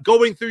 You're not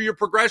going through your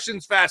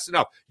progressions fast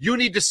enough. You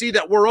need to see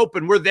that we're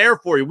open. We're there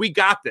for you. We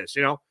got this,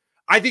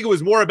 I think it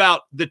was more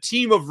about the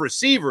team of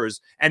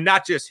receivers and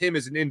not just him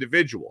as an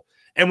individual.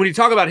 And when you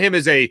talk about him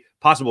as a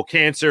possible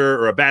cancer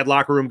or a bad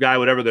locker room guy,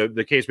 whatever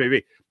the case may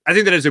be, I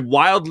think that is a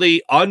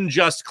wildly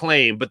unjust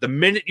claim. But the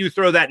minute you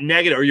throw that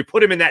negative or you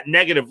put him in that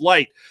negative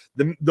light,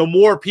 the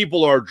more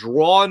people are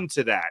drawn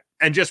to that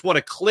and just want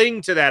to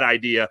cling to that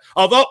idea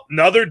of,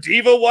 another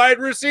diva wide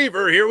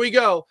receiver. Here we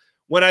go.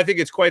 When I think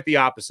it's quite the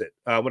opposite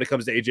when it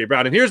comes to A.J.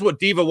 Brown. And here's what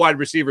diva wide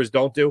receivers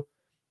don't do.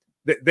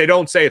 They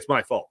don't say it's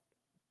my fault.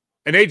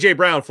 And A.J.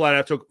 Brown flat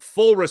out took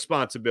full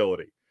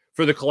responsibility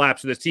for the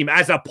collapse of this team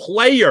as a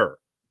player.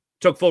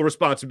 Took full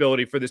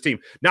responsibility for this team.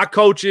 Not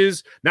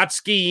coaches, not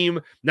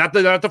scheme, not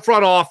the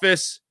front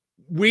office.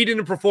 We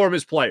didn't perform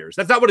as players.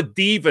 That's not what a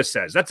diva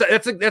says. That's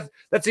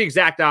the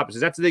exact opposite.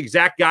 That's the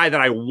exact guy that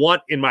I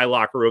want in my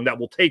locker room that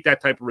will take that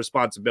type of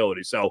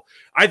responsibility. So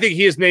I think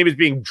his name is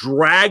being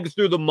dragged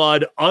through the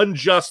mud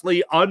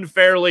unjustly,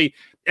 unfairly,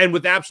 and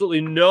with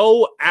absolutely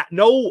no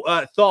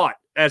thought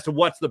as to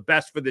what's the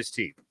best for this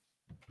team.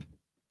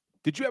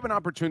 Did you have an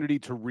opportunity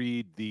to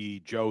read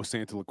the Joe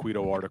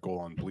Santoliquito article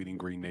on Bleeding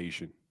Green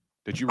Nation?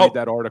 Did you read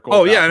that article?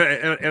 Oh, yeah,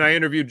 and I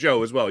interviewed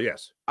Joe as well,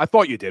 yes. I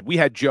thought you did. We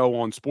had Joe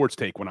on Sports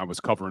Take when I was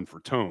covering for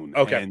Tone.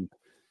 Okay. And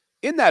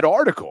in that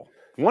article,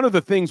 one of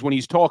the things when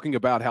he's talking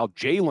about how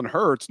Jalen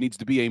Hurts needs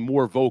to be a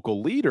more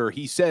vocal leader,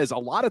 he says a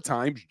lot of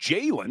times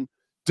Jalen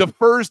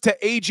defers to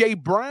A.J.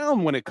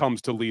 Brown when it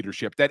comes to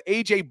leadership, that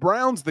A.J.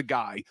 Brown's the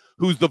guy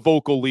who's the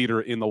vocal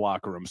leader in the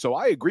locker room. So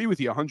I agree with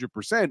you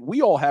 100%.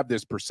 We all have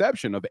this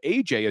perception of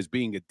A.J. as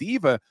being a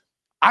diva.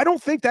 I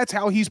don't think that's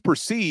how he's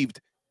perceived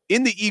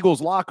in the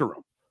Eagles locker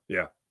room.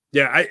 Yeah.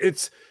 Yeah.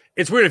 It's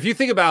weird. If you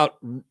think about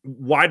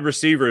wide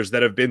receivers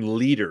that have been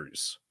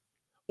leaders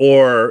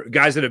or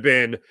guys that have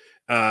been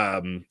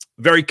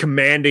very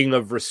commanding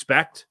of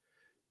respect,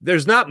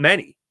 there's not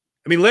many.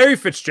 I mean, Larry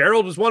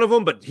Fitzgerald was one of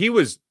them, but he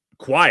was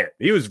quiet.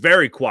 He was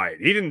very quiet.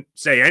 He didn't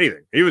say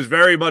anything. He was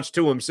very much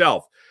to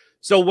himself.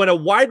 So when a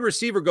wide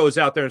receiver goes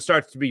out there and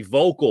starts to be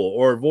vocal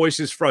or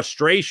voices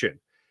frustration,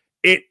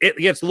 it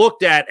gets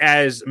looked at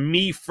as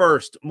me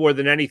first more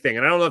than anything.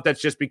 And I don't know if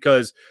that's just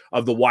because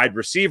of the wide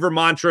receiver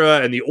mantra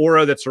and the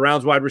aura that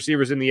surrounds wide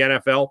receivers in the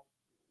NFL,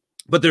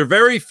 but there are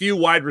very few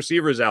wide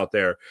receivers out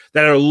there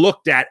that are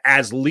looked at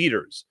as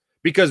leaders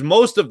because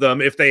most of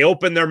them, if they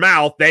open their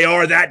mouth, they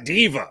are that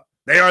diva.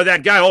 They are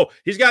that guy. Oh,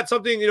 he's got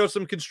something,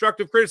 some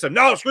constructive criticism.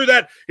 No, screw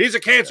that. He's a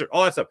cancer.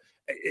 All that stuff.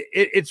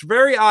 It's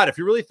very odd if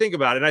you really think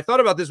about it. And I thought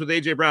about this with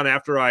A.J. Brown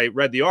after I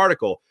read the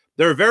article.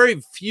 There are very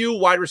few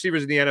wide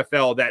receivers in the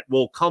NFL that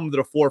will come to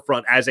the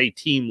forefront as a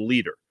team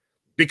leader.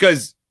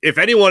 Because if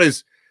anyone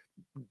is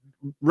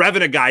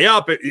revving a guy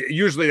up,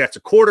 usually that's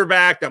a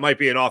quarterback. That might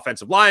be an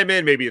offensive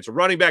lineman. Maybe it's a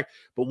running back.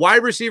 But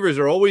wide receivers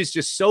are always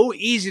just so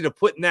easy to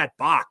put in that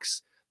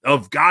box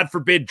of, God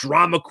forbid,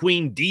 drama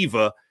queen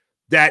diva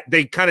that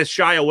they kind of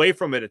shy away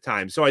from it at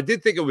times. So I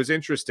did think it was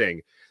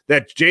interesting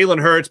that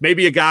Jalen Hurts,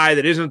 maybe a guy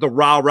that isn't the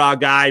rah-rah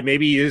guy,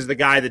 maybe he is the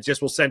guy that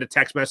just will send a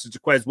text message to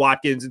Quez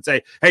Watkins and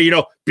say, hey,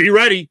 be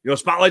ready.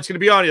 Spotlight's going to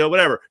be on you,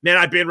 whatever. Man,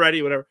 I've been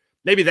ready, whatever.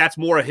 Maybe that's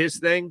more of his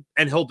thing,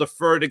 and he'll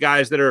defer to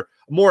guys that are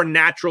more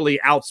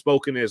naturally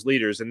outspoken as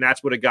leaders, and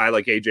that's what a guy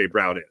like A.J.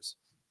 Brown is.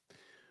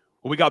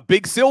 Well, we got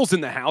Big Sills in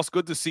the house.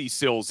 Good to see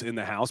Sills in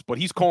the house, but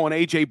he's calling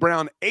A.J.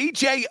 Brown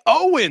A.J.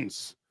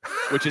 Owens,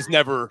 which is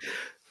never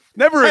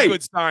a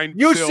good sign.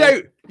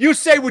 You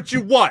say what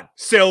you want,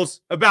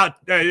 Sills,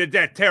 about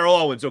that Terrell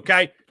Owens,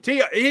 okay?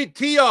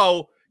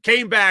 T.O.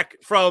 came back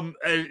from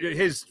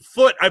his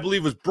foot, I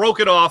believe, was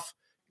broken off.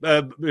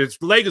 His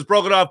leg was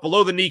broken off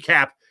below the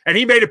kneecap, and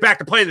he made it back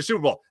to play in the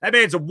Super Bowl. That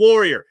man's a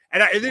warrior.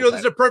 And this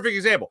is a perfect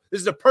example.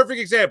 This is a perfect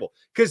example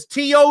because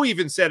T.O.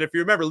 even said, if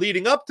you remember,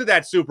 leading up to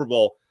that Super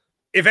Bowl,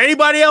 if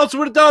anybody else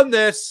would have done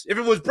this, if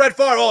it was Brett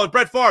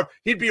Favre,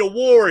 he'd be a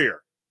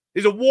warrior.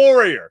 He's a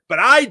warrior, but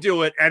I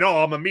do it, and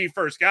I'm a me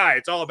first guy.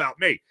 It's all about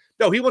me.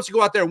 No, he wants to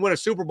go out there and win a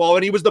Super Bowl,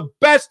 and he was the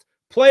best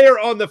player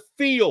on the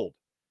field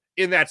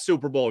in that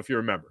Super Bowl, if you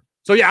remember.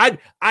 So, yeah,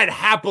 I'd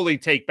happily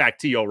take back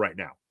T.O. right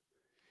now.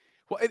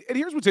 Well, and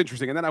here's what's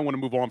interesting, and then I want to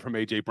move on from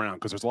A.J. Brown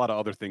because there's a lot of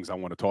other things I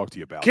want to talk to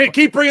you about.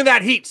 Keep bringing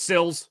that heat,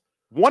 Sills.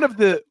 One of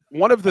the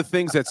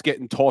things that's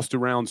getting tossed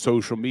around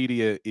social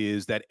media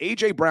is that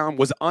A.J. Brown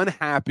was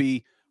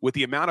unhappy with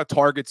the amount of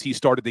targets he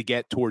started to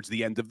get towards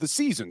the end of the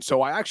season.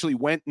 So I actually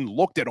went and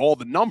looked at all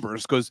the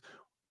numbers because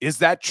is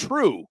that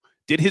true?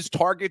 Did his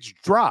targets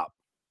drop?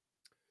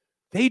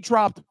 They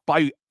dropped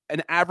by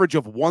an average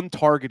of 1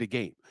 target a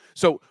game.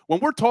 So when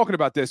we're talking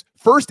about this,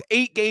 first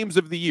 8 games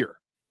of the year,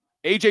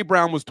 A.J.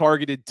 Brown was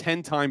targeted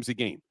 10 times a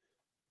game.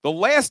 The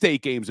last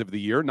 8 games of the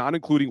year, not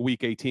including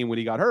week 18 when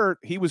he got hurt,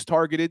 he was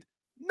targeted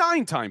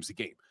 9 times a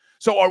game.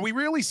 So are we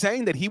really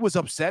saying that he was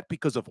upset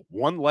because of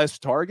 1 less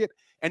target?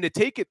 And to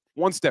take it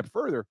one step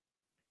further,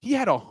 he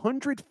had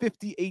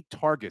 158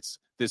 targets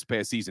this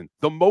past season,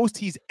 the most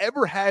he's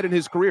ever had in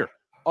his career.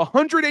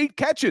 108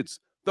 catches,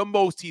 the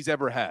most he's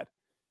ever had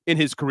in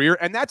his career.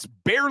 And that's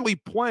barely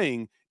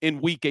playing in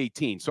week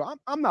 18. So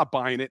I'm not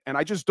buying it. And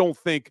I just don't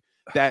think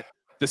that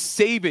the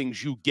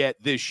savings you get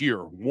this year,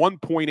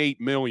 $1.8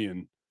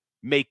 million,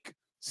 make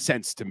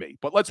sense to me.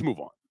 But let's move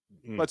on.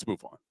 Let's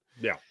move on.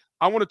 Yeah.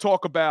 I want to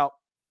talk about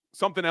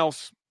something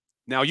else.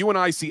 Now, you and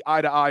I see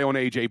eye to eye on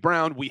A.J.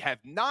 Brown. We have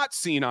not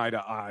seen eye to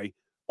eye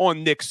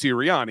on Nick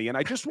Sirianni. And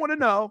I just want to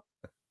know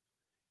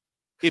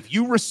if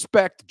you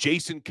respect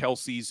Jason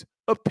Kelce's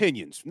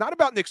opinions, not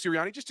about Nick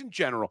Sirianni, just in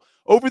general.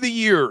 Over the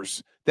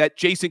years that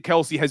Jason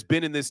Kelce has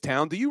been in this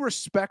town, do you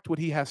respect what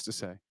he has to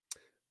say?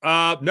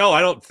 No, I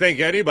don't think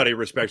anybody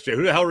respects Jason.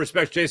 Who the hell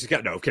respects Jason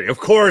Kelce? No, I'm kidding. Of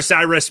course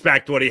I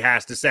respect what he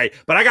has to say.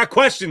 But I got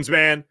questions,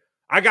 man.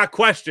 I got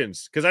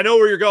questions because I know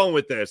where you're going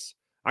with this.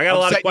 I got a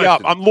lot of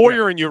questions. I'm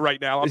lawyering you right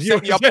now. I'm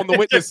setting you up on the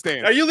witness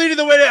stand. Are you leading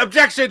the witness?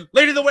 Objection.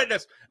 Leading the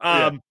witness.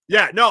 I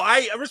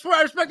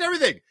respect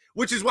everything,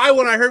 which is why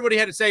when I heard what he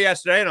had to say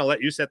yesterday, and I'll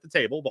let you set the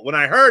table, but when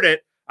I heard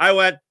it, I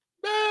went,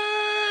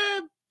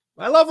 I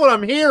love what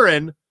I'm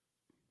hearing.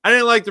 I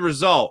didn't like the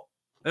result.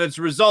 And it's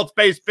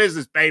results-based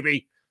business,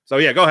 baby. So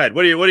yeah, go ahead.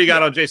 What do you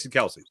got on Jason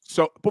Kelce?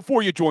 So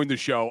before you joined the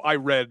show, I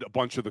read a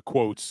bunch of the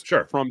quotes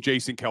Sure. from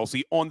Jason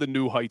Kelce on the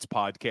New Heights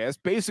podcast,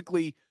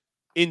 basically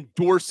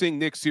endorsing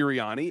Nick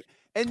Sirianni.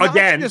 And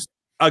Again.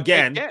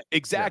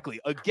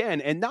 Exactly. Yeah.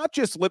 Again. And not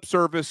just lip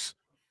service,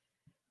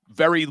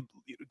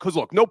 because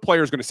look, no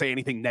player is going to say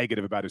anything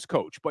negative about his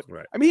coach. But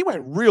right. I mean, he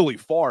went really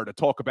far to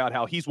talk about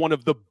how he's one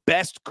of the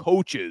best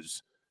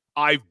coaches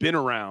I've been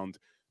around,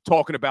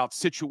 talking about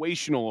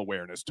situational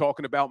awareness,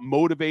 talking about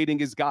motivating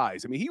his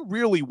guys. I mean, he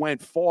really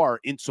went far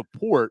in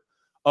support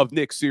of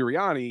Nick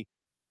Sirianni.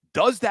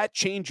 Does that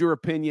change your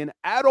opinion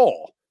at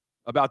all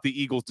about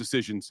the Eagles'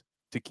 decisions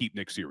to keep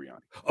Nick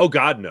Sirianni? Oh,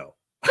 God, no.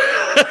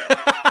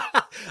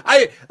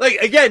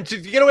 Again,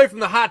 to get away from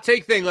the hot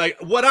take thing, like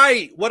what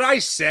I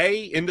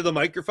say into the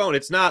microphone,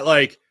 it's not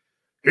like,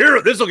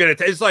 here, this will get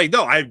it. It's like,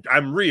 no,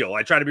 I'm real.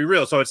 I try to be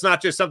real. So it's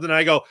not just something that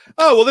I go,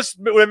 oh, well, this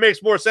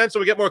makes more sense. So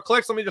we get more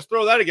clicks. Let me just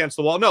throw that against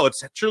the wall. No,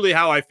 it's truly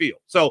how I feel.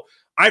 So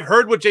I've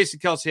heard what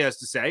Jason Kelce has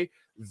to say.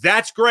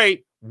 That's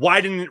great.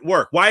 Why didn't it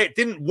work? Why it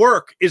didn't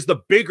work is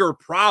the bigger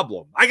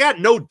problem. I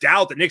got no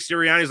doubt that Nick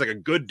Sirianni is like a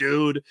good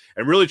dude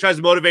and really tries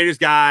to motivate his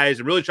guys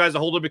and really tries to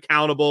hold them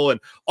accountable and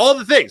all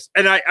the things.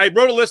 And I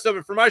wrote a list of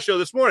it for my show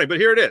this morning, but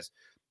here it is.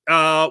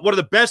 One of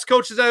the best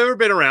coaches I've ever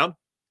been around.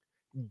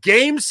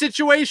 Game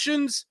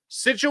situations,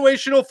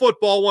 situational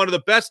football, one of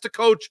the best to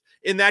coach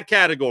in that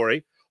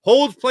category.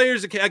 Holds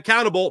players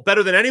accountable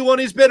better than anyone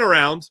he's been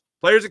around.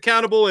 Players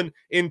accountable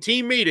in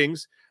team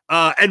meetings.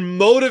 And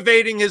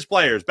motivating his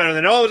players better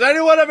than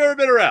anyone I've ever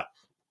been around.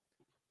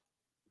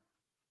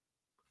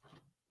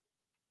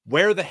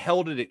 Where the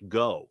hell did it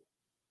go?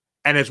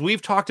 And as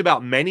we've talked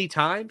about many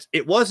times,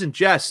 it wasn't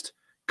just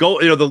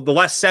the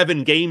last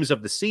 7 games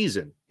of the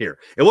season here.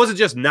 It wasn't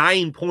just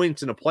 9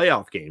 points in a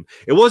playoff game.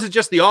 It wasn't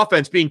just the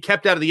offense being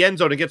kept out of the end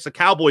zone against the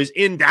Cowboys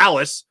in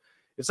Dallas.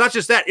 It's not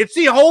just that. It's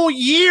the whole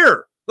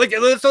year. Like,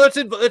 let's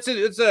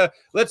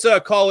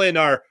call in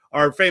our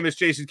famous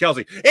Jason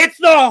Kelce. It's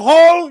the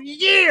whole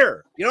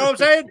year. You know what I'm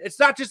saying? It's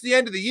not just the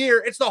end of the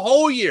year. It's the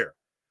whole year.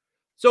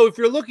 So if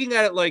you're looking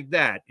at it like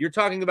that, you're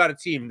talking about a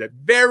team that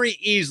very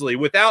easily,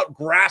 without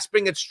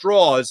grasping at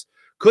straws,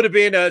 could have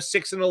been a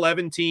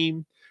 6-11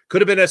 team,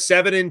 could have been a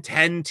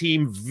 7-10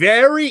 team,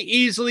 very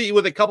easily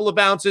with a couple of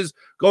bounces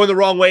going the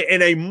wrong way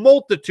in a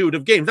multitude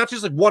of games, not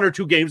just like 1 or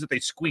 2 games that they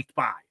squeaked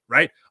by,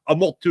 right? A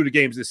multitude of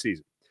games this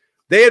season.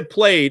 They had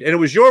played, and it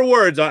was your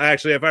words,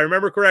 actually, if I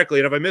remember correctly,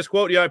 and if I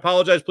misquote you, I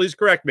apologize, please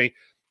correct me.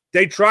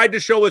 They tried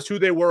to show us who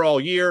they were all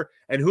year,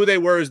 and who they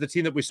were is the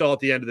team that we saw at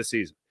the end of the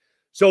season.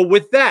 So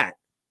with that,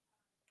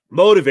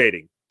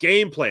 motivating,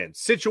 game plan,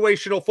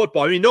 situational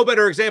football. I mean, no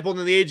better example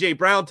than the A.J.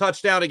 Brown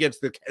touchdown against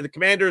the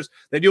Commanders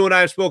that you and I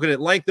have spoken at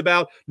length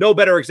about. No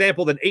better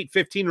example than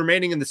 8:15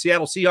 remaining in the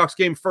Seattle Seahawks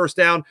game, first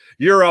down.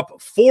 You're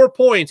up 4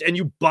 points, and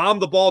you bomb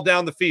the ball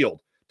down the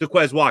field to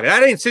Quez Walker.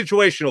 That ain't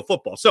situational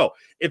football. So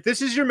if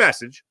this is your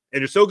message, and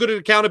you're so good at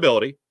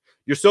accountability,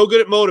 you're so good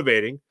at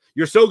motivating,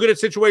 you're so good at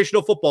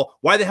situational football,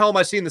 why the hell am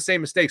I seeing the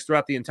same mistakes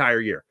throughout the entire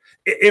year?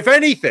 If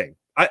anything,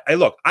 I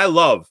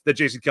love that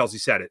Jason Kelce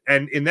said it.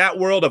 And in that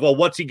world of,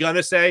 what's he going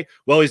to say?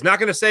 Well, he's not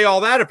going to say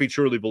all that if he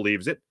truly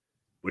believes it,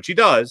 which he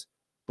does.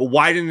 But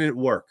why didn't it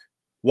work?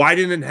 Why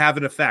didn't it have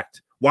an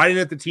effect? Why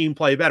didn't the team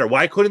play better?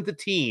 Why couldn't the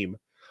team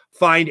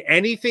find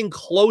anything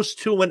close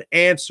to an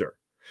answer?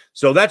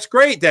 So that's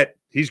great that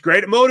he's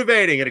great at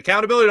motivating and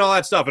accountability and all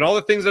that stuff and all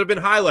the things that have been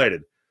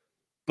highlighted.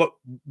 But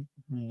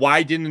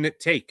why didn't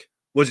it take?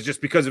 Was it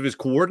just because of his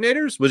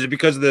coordinators? Was it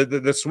because of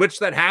the switch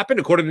that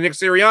happened? According to Nick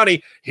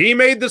Sirianni, he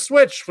made the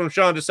switch from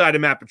Sean Desai to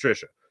Matt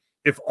Patricia.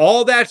 If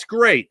all that's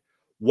great,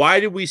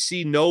 why did we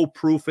see no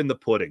proof in the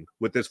pudding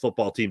with this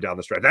football team down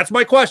the stretch? That's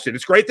my question.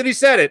 It's great that he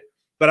said it,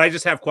 but I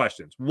just have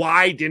questions.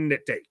 Why didn't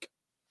it take?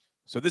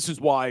 So this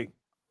is why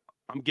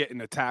I'm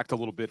getting attacked a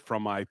little bit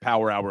from my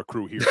Power Hour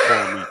crew here,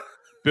 calling me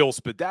Bill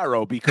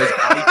Spadaro, because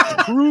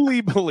I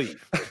truly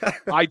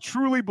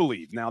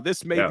believe. Now,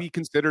 this may be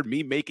considered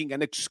me making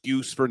an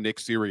excuse for Nick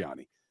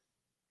Sirianni.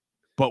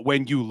 But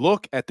when you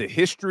look at the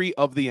history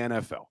of the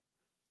NFL,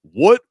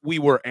 what we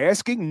were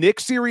asking Nick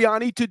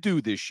Sirianni to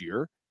do this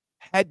year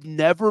had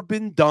never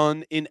been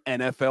done in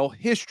NFL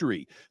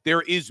history.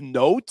 There is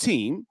no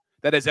team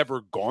that has ever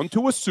gone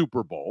to a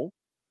Super Bowl,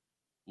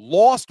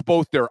 lost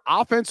both their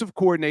offensive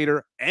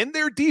coordinator and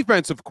their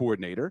defensive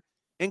coordinator,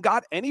 and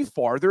got any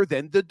farther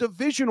than the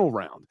divisional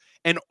round.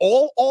 And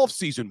all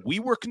offseason,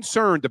 we were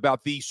concerned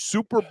about the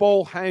Super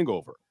Bowl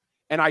hangover.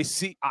 And I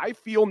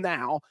feel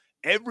now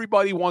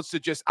everybody wants to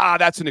just,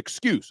 that's an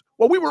excuse.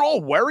 Well, we were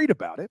all worried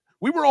about it.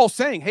 We were all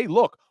saying, hey,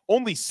 look,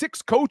 only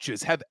 6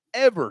 coaches have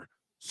ever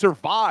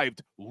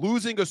survived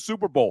losing a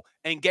Super Bowl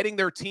and getting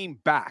their team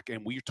back.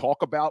 And we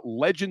talk about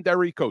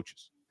legendary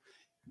coaches.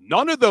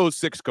 None of those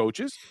 6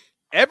 coaches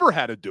ever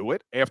had to do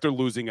it after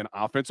losing an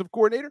offensive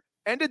coordinator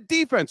and a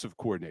defensive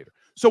coordinator.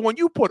 So when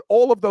you put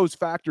all of those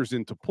factors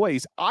into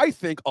place, I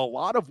think a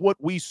lot of what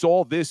we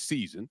saw this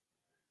season,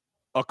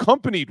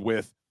 accompanied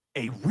with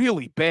a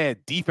really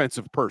bad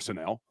defensive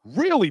personnel,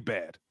 really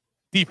bad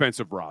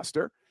defensive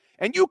roster,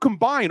 and you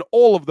combine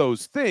all of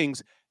those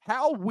things,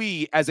 how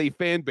we as a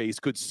fan base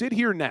could sit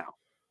here now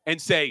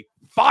and say,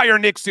 fire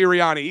Nick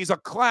Sirianni. He's a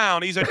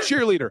clown. He's a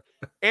cheerleader.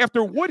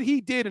 After what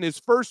he did in his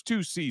first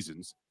 2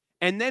 seasons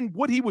and then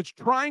what he was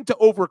trying to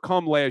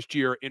overcome last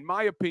year, in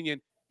my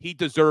opinion, he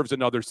deserves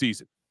another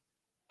season.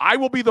 I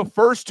will be the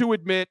first to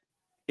admit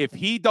if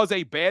he does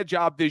a bad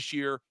job this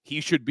year,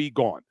 he should be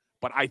gone.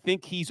 But I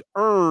think he's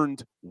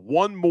earned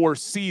one more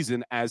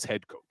season as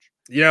head coach.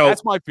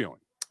 That's my feeling.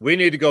 We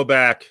need to go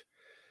back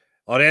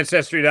on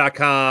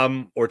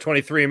Ancestry.com or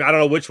 23. I don't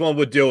know which one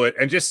would do it.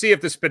 And just see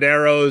if the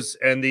Spaderos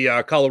and the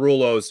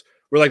Colarulos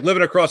were like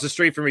living across the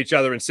street from each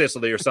other in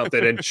Sicily or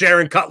something and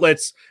sharing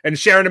cutlets and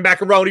sharing the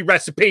macaroni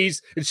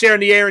recipes and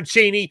sharing the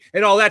arancini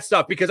and all that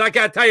stuff. Because I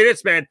got to tell you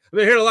this, man, I've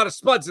been hearing a lot of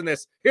spuds in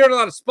this. Hearing a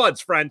lot of spuds,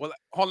 friend. Well,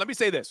 hold on, let me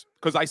say this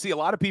because I see a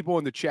lot of people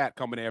in the chat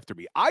coming after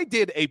me. I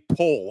did a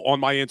poll on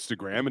my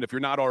Instagram. And if you're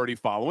not already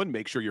following,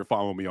 make sure you're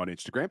following me on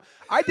Instagram.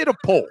 I did a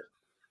poll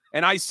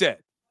and I said,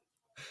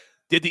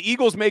 did the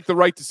Eagles make the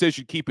right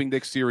decision keeping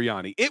Nick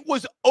Sirianni? It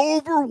was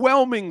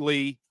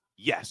overwhelmingly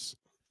yes.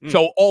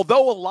 So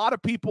although a lot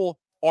of people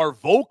are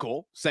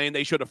vocal saying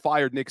they should have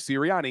fired Nick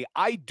Sirianni,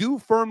 I do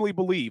firmly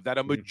believe that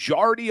a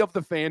majority of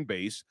the fan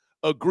base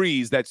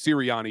agrees that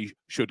Sirianni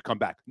should come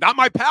back. Not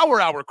my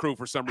Power Hour crew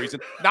for some reason,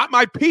 not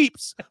my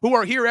peeps who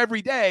are here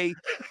every day,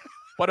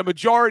 but a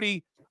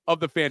majority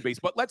of the fan base.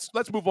 But let's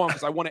move on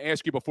because I want to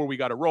ask you before we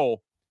got to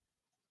roll.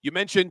 You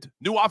mentioned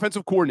new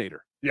offensive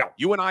coordinator. Yeah.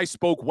 You and I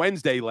spoke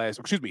Thursday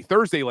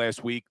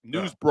last week.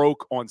 News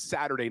broke on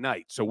Saturday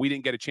night, so we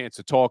didn't get a chance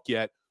to talk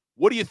yet.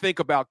 What do you think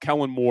about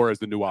Kellen Moore as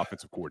the new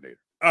offensive coordinator?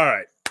 All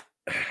right.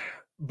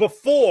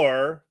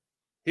 Before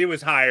he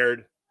was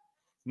hired,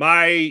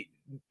 my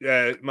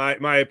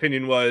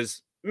opinion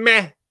was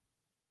meh.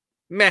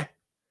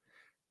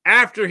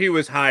 After he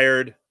was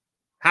hired,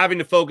 having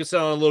to focus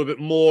on a little bit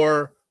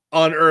more,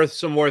 unearth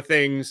some more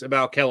things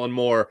about Kellen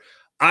Moore,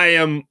 I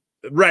am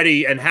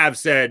ready and have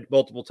said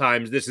multiple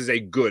times this is a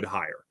good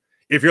hire.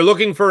 If you're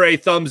looking for a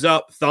thumbs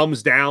up,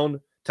 thumbs down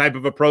type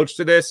of approach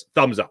to this,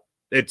 thumbs up.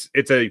 It's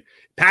a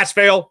pass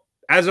fail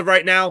as of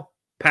right now,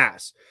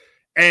 pass.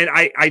 And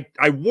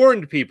I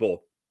warned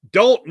people,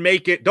 don't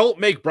make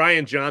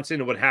Brian Johnson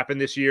and what happened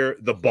this year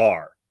the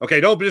bar.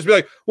 Okay, don't just be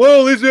like,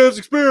 well, at least he has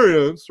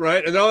experience,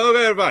 right? And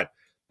okay, fine.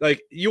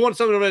 Like you want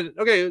someone,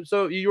 okay,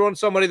 so you want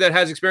somebody that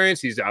has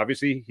experience. He's got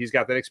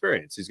that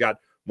experience. He's got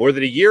more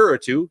than a year or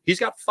two. He's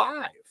got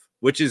 5,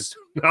 which is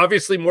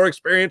obviously more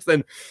experience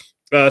than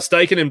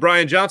Steichen and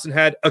Brian Johnson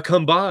had a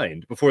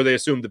combined before they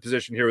assumed the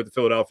position here with the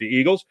Philadelphia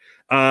Eagles.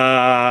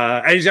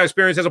 And he's got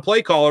experience as a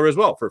play caller as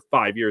well for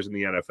 5 years in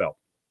the NFL.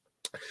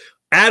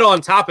 Add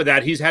on top of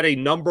that, he's had a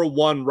number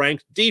 1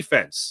 ranked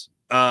defense.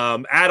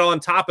 Add on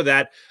top of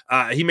that,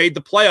 he made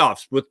the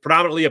playoffs with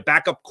predominantly a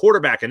backup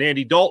quarterback in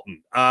Andy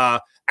Dalton.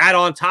 Add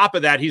on top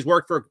of that, he's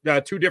worked for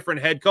 2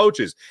 different head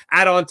coaches.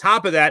 Add on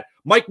top of that,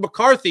 Mike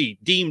McCarthy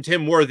deemed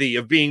him worthy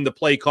of being the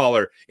play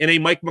caller in a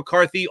Mike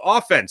McCarthy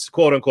offense,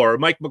 quote unquote, or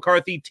Mike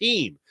McCarthy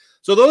team.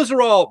 So those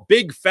are all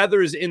big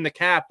feathers in the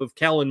cap of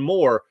Kellen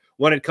Moore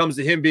when it comes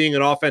to him being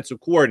an offensive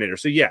coordinator.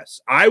 So yes,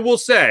 I will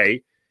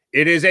say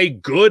it is a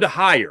good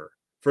hire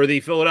for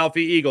the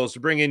Philadelphia Eagles to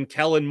bring in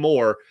Kellen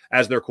Moore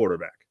as their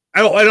quarterback.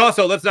 Oh, and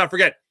also, let's not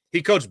forget,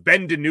 he coached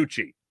Ben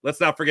DiNucci. Let's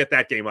not forget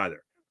that game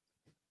either.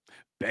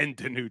 Ben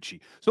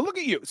DiNucci. So look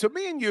at you. So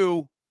me and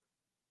you,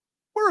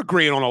 we're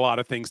agreeing on a lot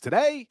of things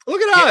today.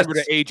 Look at us. Getting rid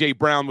of A.J.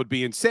 Brown would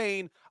be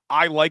insane.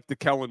 I like the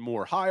Kellen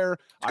Moore hire.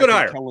 Good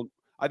hire.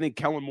 I think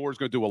Kellen Moore is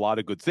going to do a lot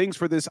of good things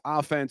for this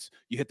offense.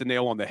 You hit the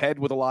nail on the head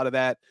with a lot of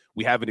that.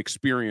 We have an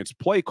experienced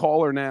play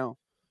caller now.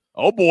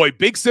 Oh, boy,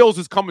 Big Sills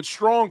is coming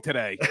strong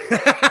today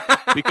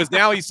because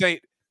now he's saying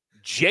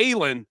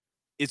Jalen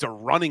is a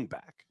running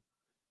back.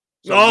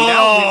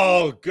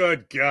 So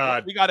good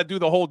God. We got to do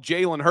the whole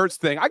Jalen Hurts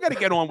thing. I got to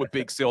get on with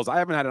Big Sills. I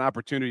haven't had an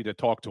opportunity to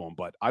talk to him,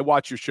 but I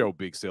watch your show,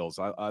 Big Sills.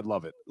 I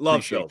love it.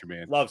 Appreciate you,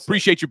 man.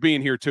 Appreciate you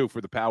being here, too, for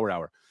the Power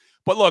Hour.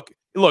 But look,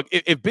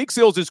 if Big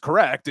Sills is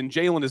correct and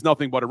Jalen is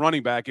nothing but a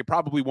running back, it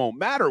probably won't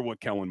matter what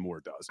Kellen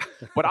Moore does.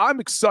 But I'm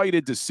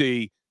excited to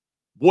see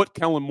what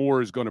Kellen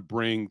Moore is going to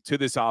bring to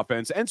this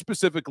offense and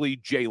specifically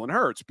Jalen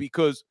Hurts,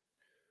 because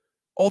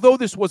although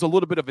this was a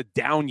little bit of a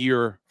down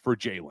year for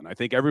Jalen, I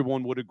think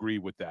everyone would agree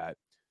with that,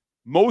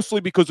 mostly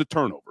because of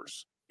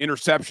turnovers.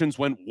 Interceptions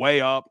went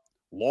way up.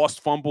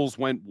 Lost fumbles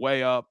went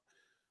way up.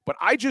 But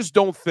I just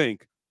don't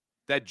think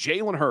that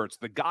Jalen Hurts,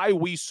 the guy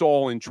we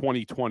saw in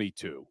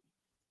 2022,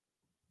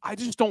 I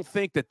just don't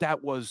think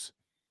that was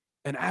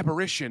an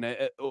aberration.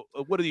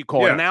 What do you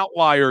call it? An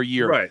outlier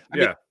year. Right,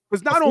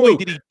 Because not only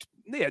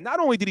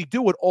did he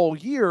do it all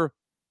year,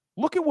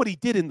 look at what he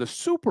did in the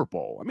Super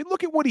Bowl. I mean,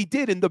 look at what he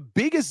did in the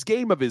biggest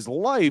game of his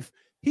life.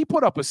 He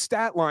put up a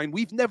stat line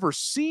we've never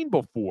seen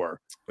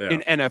before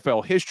in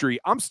NFL history.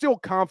 I'm still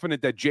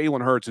confident that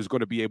Jalen Hurts is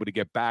going to be able to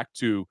get back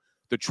to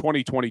the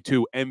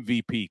 2022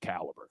 MVP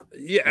caliber.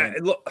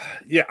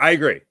 I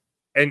agree.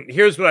 And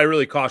here's what I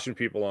really caution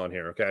people on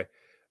here, okay?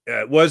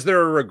 Was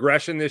there a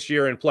regression this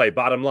year in play?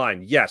 Bottom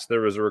line, yes,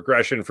 there was a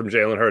regression from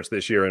Jalen Hurts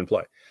this year in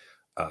play.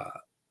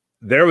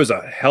 There was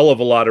a hell of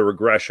a lot of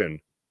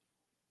regression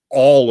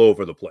all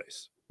over the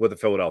place with the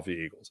Philadelphia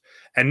Eagles.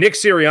 And Nick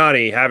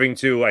Sirianni having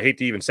to, I hate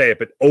to even say it,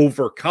 but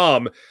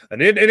overcome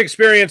an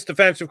inexperienced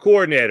defensive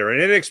coordinator,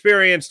 an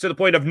inexperienced to the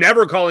point of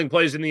never calling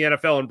plays in the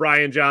NFL, and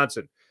Brian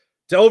Johnson.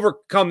 To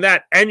overcome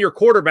that, and your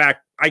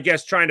quarterback, I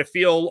guess, trying to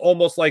feel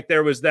almost like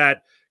there was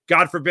that,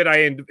 God forbid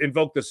I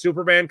invoke the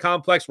Superman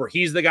complex where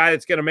he's the guy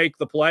that's going to make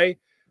the play.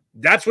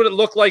 That's what it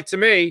looked like to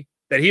me,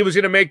 that he was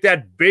going to make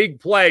that big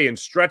play and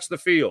stretch the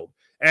field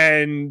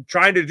and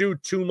trying to do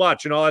too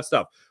much and all that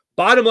stuff.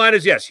 Bottom line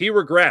is, yes, he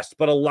regressed,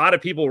 but a lot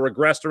of people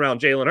regressed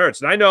around Jalen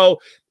Hurts. And I know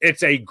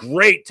it's a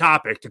great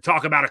topic to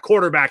talk about a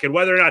quarterback and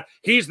whether or not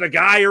he's the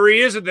guy or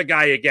he isn't the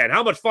guy again.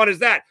 How much fun is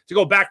that to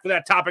go back to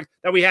that topic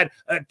that we had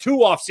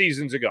 2 off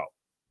seasons ago?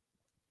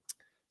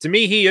 To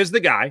me, he is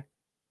the guy.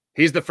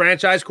 He's the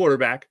franchise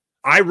quarterback.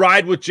 I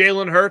ride with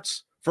Jalen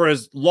Hurts for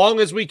as long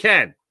as we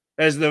can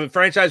as the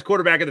franchise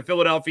quarterback of the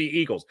Philadelphia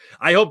Eagles.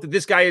 I hope that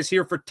this guy is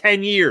here for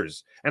 10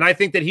 years, and I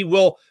think that he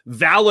will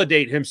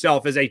validate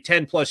himself as a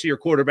 10-plus year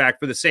quarterback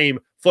for the same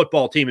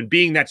football team and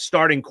being that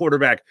starting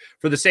quarterback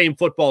for the same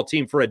football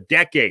team for a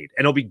decade,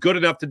 and he'll be good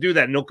enough to do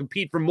that, and he'll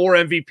compete for more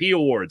MVP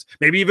awards,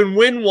 maybe even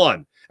win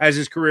one as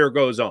his career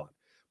goes on.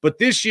 But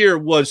this year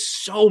was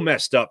so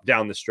messed up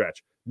down the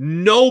stretch.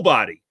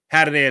 Nobody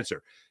had an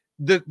answer.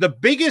 The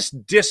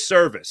biggest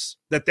disservice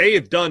that they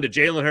have done to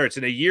Jalen Hurts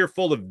in a year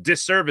full of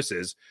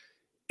disservices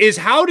is,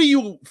 how do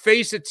you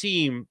face a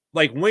team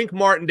like Wink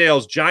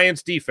Martindale's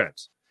Giants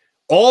defense,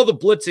 all the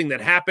blitzing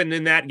that happened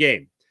in that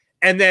game,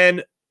 and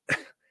then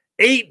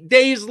 8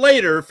 days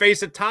later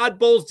face a Todd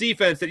Bowles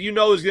defense that you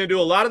know is going to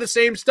do a lot of the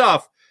same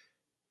stuff?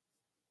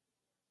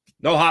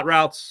 No hot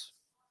routes,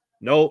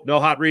 no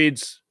hot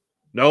reads,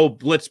 no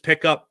blitz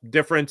pickup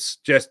difference,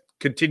 just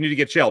continue to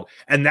get shelled.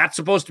 And that's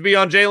supposed to be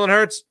on Jalen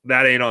Hurts?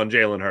 That ain't on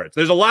Jalen Hurts.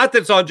 There's a lot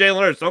that's on Jalen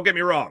Hurts, don't get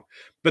me wrong.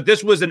 But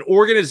this was an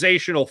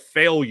organizational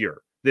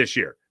failure this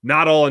year,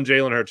 not all on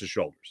Jalen Hurts'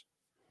 shoulders.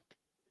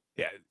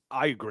 Yeah,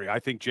 I agree. I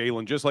think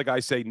Jalen, just like I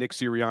say, Nick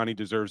Sirianni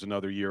deserves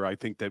another year. I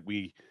think that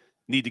we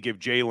need to give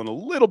Jalen a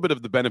little bit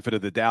of the benefit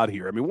of the doubt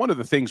here. I mean, one of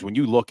the things when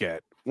you look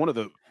at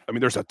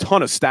there's a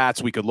ton of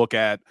stats we could look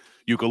at.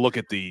 You could look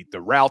at the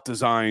route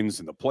designs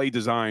and the play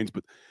designs,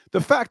 but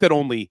the fact that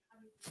only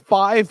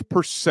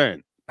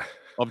 5%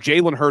 of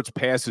Jalen Hurts'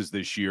 passes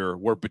this year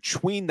were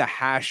between the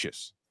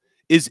hashes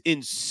is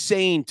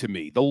insane to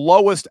me. The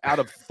lowest out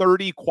of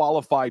 30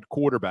 qualified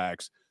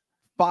quarterbacks,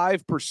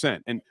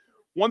 5%. And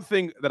one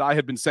thing that I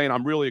had been saying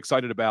I'm really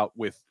excited about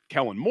with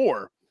Kellen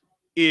Moore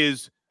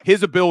is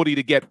his ability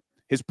to get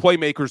his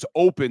playmakers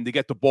open to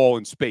get the ball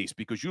in space.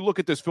 Because you look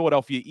at this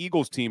Philadelphia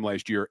Eagles team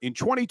last year, in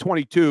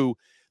 2022,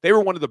 they were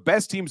one of the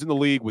best teams in the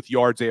league with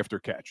yards after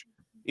catch.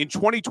 In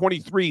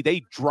 2023,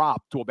 they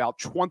dropped to about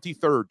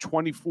 23rd,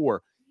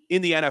 24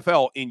 in the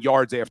NFL in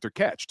yards after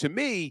catch. To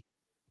me,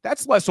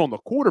 that's less on the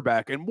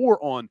quarterback and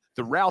more on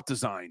the route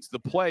designs, the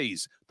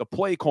plays, the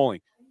play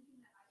calling.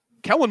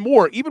 Kellen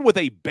Moore, even with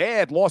a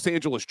bad Los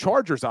Angeles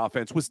Chargers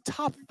offense, was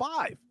top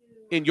 5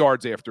 in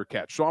yards after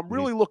catch. So I'm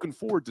really looking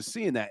forward to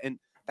seeing that. And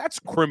that's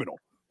criminal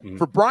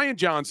for Brian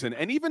Johnson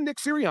and even Nick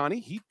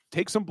Sirianni. He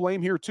takes some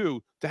blame here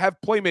too, to have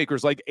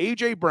playmakers like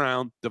A.J.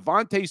 Brown,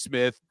 Devontae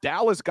Smith,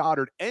 Dallas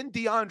Goedert, and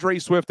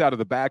DeAndre Swift out of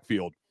the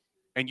backfield.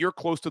 And you're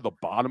close to the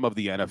bottom of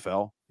the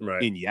NFL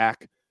in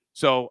YAC.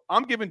 So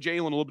I'm giving Jalen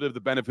a little bit of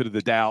the benefit of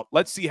the doubt.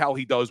 Let's see how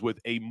he does with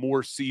a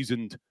more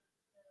seasoned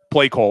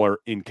play caller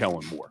in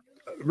Kellen Moore.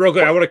 Real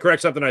quick, I want to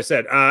correct something I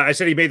said. I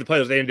said he made the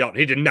playoffs.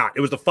 He did not.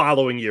 It was the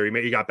following year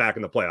he got back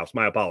in the playoffs.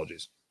 My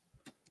apologies.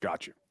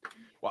 Gotcha.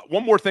 Well,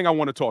 one more thing I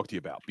want to talk to you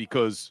about,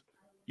 because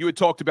you had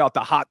talked about the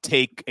hot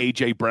take,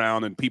 A.J.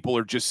 Brown, and people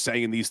are just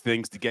saying these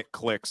things to get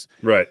clicks.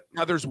 Right.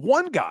 Now, there's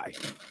one guy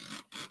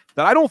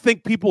that I don't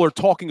think people are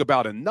talking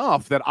about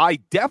enough that I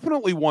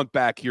definitely want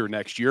back here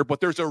next year,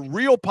 but there's a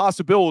real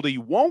possibility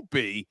won't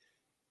be,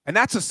 and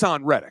that's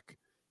Hassan Reddick.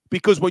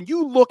 Because when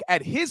you look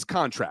at his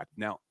contract,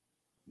 now,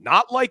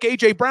 not like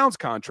A.J. Brown's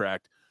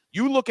contract,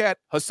 you look at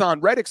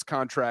Hassan Reddick's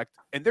contract,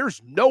 and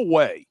there's no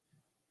way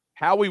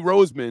Howie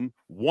Roseman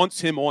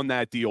wants him on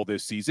that deal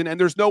this season, and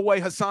there's no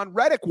way Hassan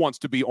Reddick wants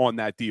to be on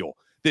that deal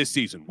this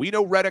season. We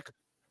know Reddick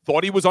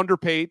thought he was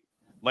underpaid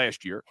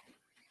last year.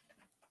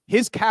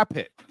 His cap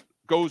hit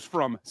goes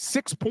from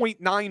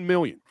 $6.9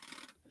 million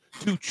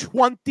to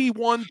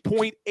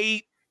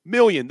 $21.8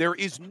 million. There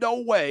is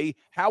no way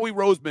Howie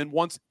Roseman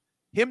wants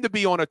him to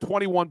be on a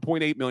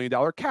 $21.8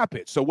 million cap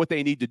hit. So what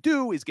they need to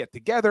do is get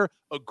together,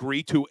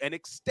 agree to an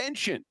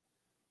extension.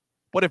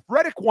 But if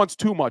Reddick wants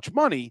too much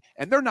money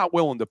and they're not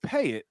willing to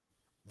pay it,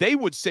 they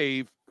would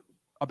save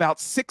about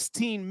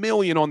 $16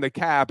 million on the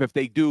cap if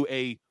they do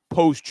a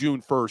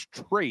post-June 1st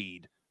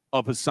trade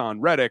of Hassan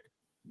Reddick.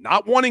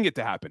 Not wanting it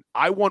to happen.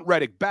 I want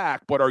Reddick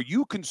back, but are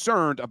you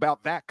concerned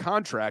about that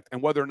contract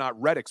and whether or not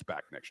Reddick's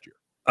back next year?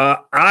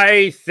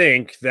 I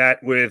think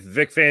that with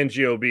Vic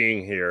Fangio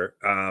being here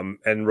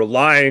and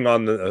relying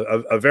on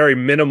a very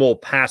minimal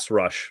pass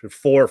rush,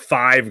 4 or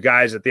 5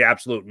 guys at the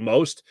absolute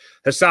most,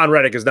 Hassan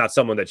Reddick is not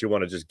someone that you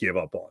want to just give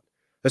up on.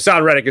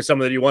 Hassan Reddick is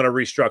someone that you want to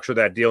restructure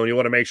that deal, and you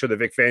want to make sure that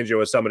Vic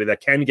Fangio is somebody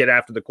that can get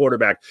after the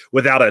quarterback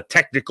without a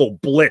technical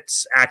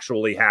blitz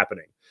actually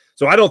happening.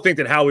 So I don't think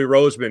that Howie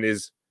Roseman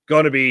is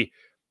going to be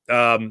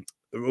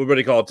what do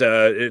you call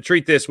it?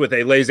 Treat this with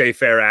a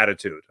laissez-faire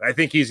attitude. I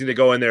think he's going to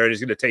go in there and he's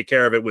going to take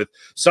care of it with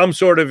some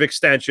sort of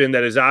extension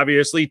that is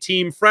obviously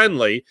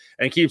team-friendly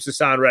and keeps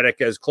Hassan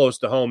Reddick as close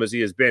to home as he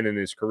has been in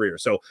his career.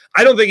 So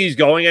I don't think he's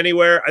going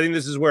anywhere. I think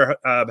this is where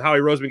Howie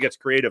Roseman gets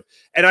creative.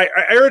 And I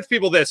urge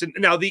people this. And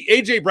now the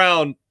A.J.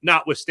 Brown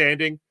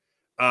notwithstanding,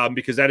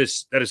 because that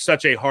is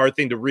such a hard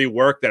thing to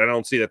rework that I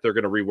don't see that they're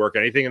going to rework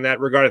anything in that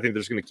regard. I think they're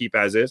just going to keep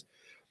as is.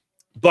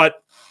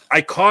 But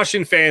I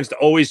caution fans to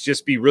always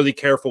just be really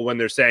careful when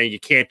they're saying you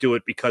can't do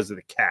it because of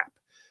the cap.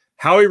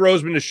 Howie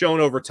Roseman has shown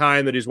over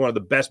time that he's one of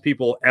the best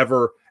people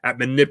ever at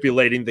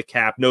manipulating the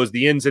cap, knows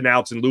the ins and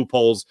outs and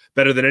loopholes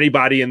better than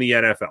anybody in the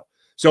NFL.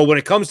 So when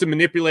it comes to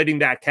manipulating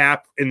that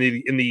cap in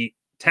the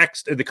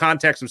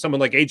context of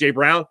someone like A.J.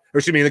 Brown,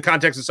 in the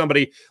context of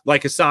somebody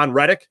like Hassan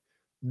Reddick,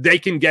 they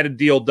can get a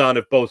deal done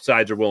if both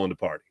sides are willing to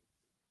party.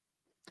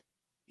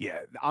 Yeah,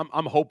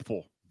 I'm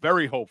hopeful.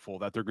 Very hopeful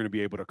that they're going to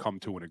be able to come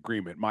to an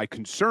agreement. My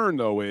concern,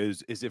 though,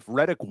 is if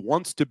Reddick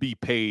wants to be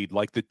paid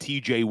like the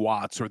TJ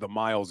Watts or the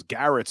Myles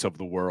Garretts of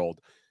the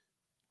world,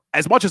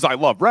 as much as I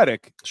love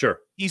Reddick, sure,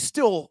 he's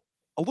still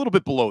a little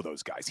bit below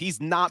those guys. He's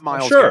not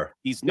Myles sure. Garrett.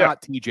 He's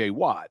not TJ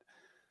Watt.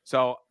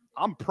 So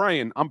I'm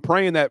praying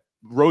that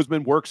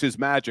Roseman works his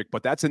magic,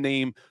 but that's a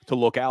name to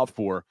look out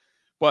for.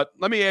 But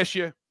let me ask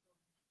you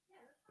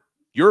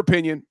your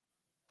opinion.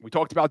 We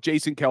talked about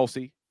Jason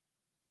Kelce.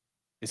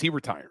 Is he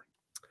retiring?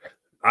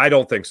 I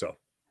don't think so.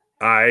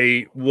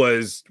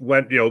 Since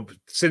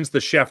the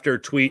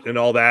Schefter tweet and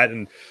all that,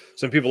 and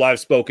some people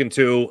I've spoken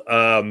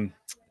to,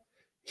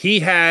 he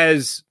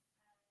has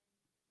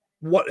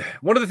one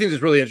of the things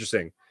that's really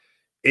interesting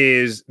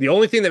is the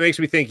only thing that makes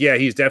me think, yeah,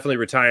 he's definitely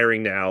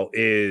retiring now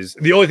is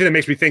the only thing that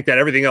makes me think that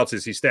everything else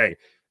is he's staying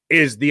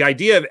is the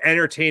idea of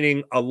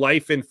entertaining a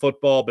life in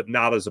football, but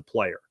not as a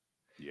player.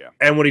 Yeah.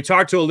 And when he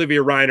talked to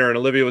Olivia Reiner, and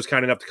Olivia was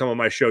kind enough to come on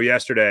my show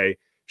yesterday,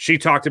 she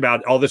talked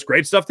about all this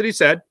great stuff that he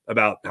said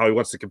about how he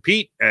wants to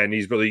compete, and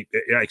he's really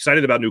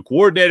excited about new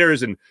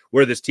coordinators and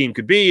where this team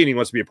could be, and he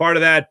wants to be a part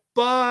of that.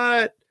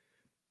 But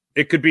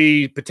it could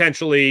be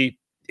potentially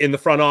in the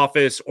front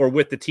office or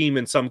with the team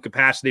in some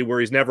capacity where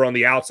he's never on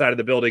the outside of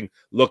the building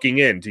looking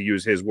in, to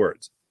use his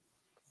words.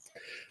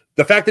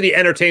 The fact that he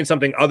entertained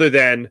something other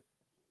than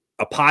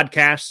a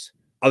podcast,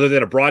 other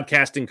than a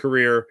broadcasting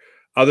career,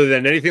 other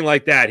than anything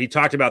like that, he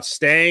talked about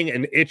staying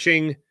and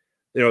itching,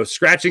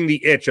 scratching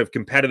the itch of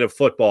competitive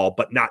football,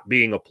 but not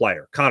being a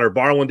player. Connor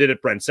Barwin did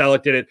it. Brent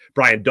Selleck did it.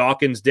 Brian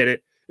Dawkins did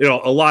it.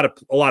 A lot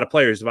of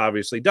players have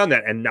obviously done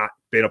that and not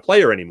been a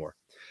player anymore.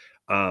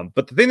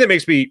 But the thing that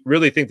makes me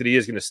really think that he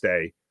is going to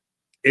stay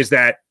is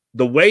that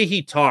the way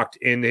he talked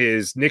in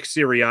his Nick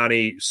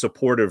Sirianni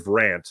supportive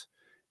rant,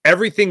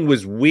 everything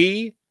was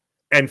we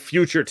and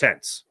future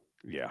tense.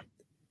 Yeah.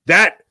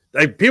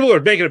 People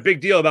are making a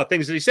big deal about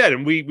things that he said,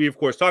 and we of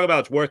course talk about.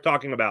 It's worth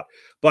talking about.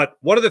 But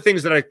one of the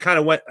things that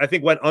I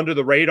think went under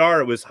the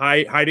radar, it was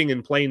hiding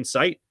in plain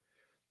sight.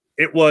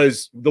 It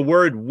was the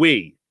word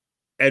 "we,"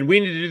 and we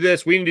need to do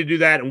this, we need to do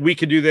that, and we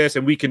can do this,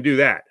 and we can do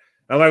that.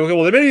 And I'm like, okay,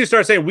 well, the minute you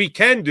start saying "we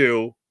can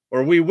do,"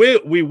 or "we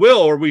will,"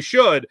 or "we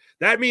should,"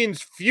 that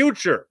means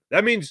future.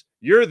 That means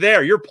you're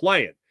there, you're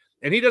playing,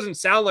 and he doesn't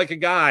sound like a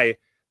guy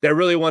that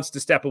really wants to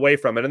step away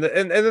from it. And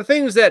the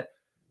things that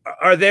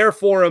are there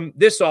for him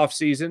this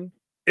offseason,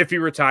 if he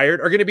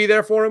retired, are going to be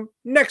there for him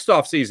next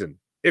offseason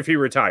if he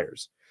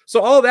retires.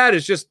 So all that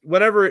is just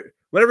whenever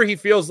he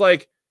feels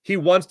like he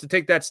wants to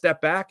take that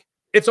step back,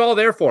 it's all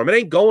there for him. It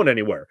ain't going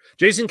anywhere.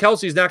 Jason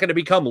Kelce is not going to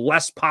become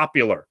less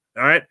popular.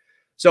 All right.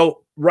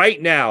 So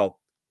right now,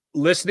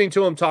 listening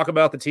to him talk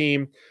about the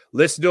team,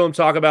 listen to him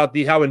talk about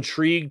how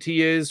intrigued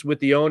he is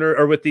with the owner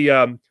or with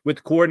the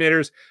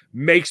coordinators,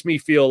 makes me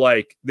feel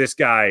like this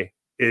guy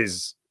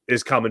is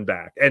coming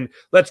back. And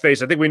let's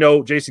face it, I think we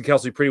know Jason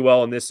Kelce pretty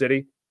well in this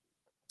city.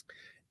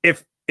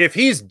 If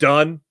he's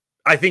done,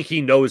 I think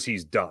he knows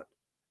he's done.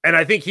 And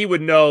I think he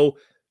would know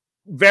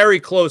very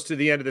close to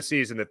the end of the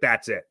season that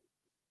that's it.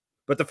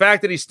 But the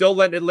fact that he's still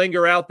letting it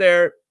linger out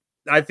there,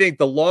 I think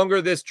the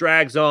longer this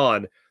drags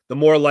on, the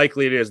more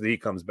likely it is that he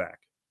comes back.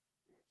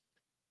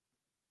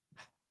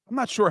 I'm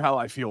not sure how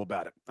I feel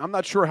about it.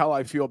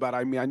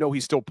 I mean, I know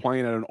he's still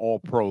playing at an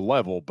all-pro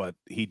level, but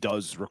he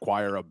does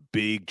require a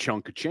big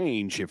chunk of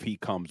change if he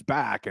comes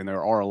back, and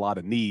there are a lot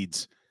of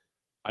needs.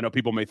 I know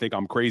people may think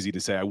I'm crazy to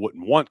say I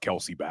wouldn't want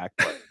Kelce back,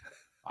 but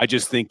I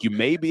just think you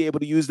may be able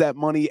to use that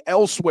money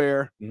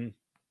elsewhere,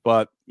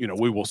 but,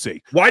 we will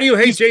see. Why do you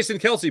hate Jason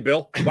Kelce,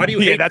 Bill? Why do you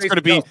hate that's Jason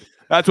Kelce?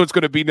 That's what's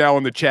going to be now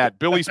in the chat.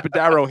 Billy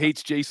Spadaro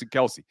hates Jason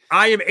Kelce.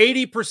 I am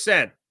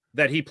 80%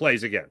 that he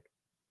plays again.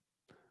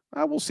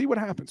 We'll see what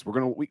happens.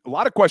 A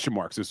lot of question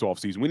marks this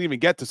offseason. We didn't even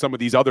get to some of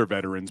these other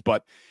veterans,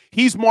 but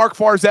he's Mark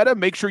Farzetta.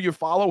 Make sure you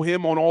follow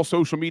him on all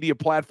social media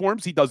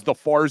platforms. He does the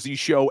Farzy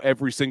Show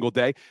every single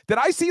day. Did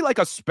I see like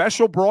a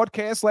special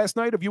broadcast last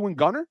night of you and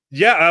Gunner?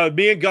 Yeah,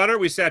 me and Gunner,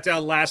 we sat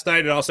down last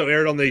night. It also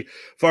aired on the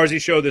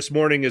Farzy Show this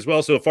morning as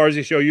well. So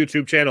Farzy Show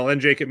YouTube channel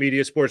and JAKIB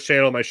Media Sports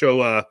channel. My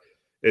show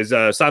is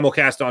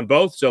simulcast on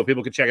both, so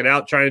people can check it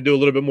out. Trying to do a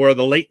little bit more of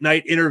the late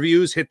night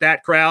interviews, hit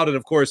that crowd, and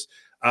of course,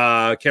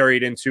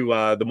 carried into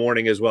the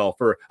morning as well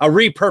for a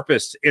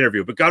repurposed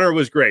interview. But Gunner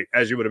was great,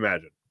 as you would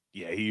imagine.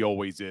 Yeah, he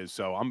always is.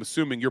 So I'm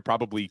assuming you're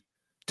probably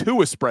 2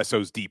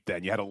 espressos deep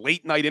then. You had a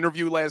late night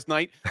interview last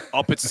night,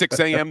 up at 6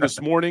 a.m.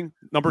 this morning.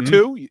 Number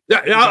 2?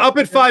 Yeah, up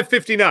at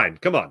 5:59.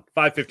 Come on,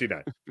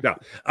 5:59.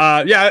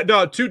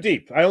 No, 2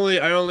 deep. I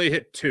only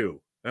hit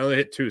 2. I only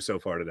hit 2 so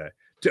far today.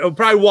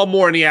 Probably one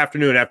more in the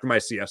afternoon after my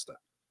siesta.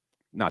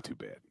 Not too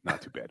bad.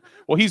 Not too bad.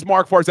 Well, he's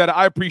Mark Farzetta.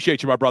 I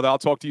appreciate you, my brother. I'll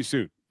talk to you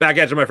soon. Back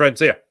at you, my friend.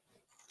 See ya.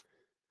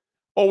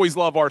 Always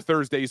love our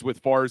Thursdays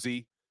with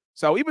Farzy.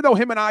 So even though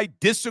him and I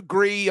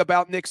disagree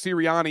about Nick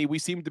Sirianni, we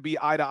seem to be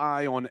eye to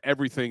eye on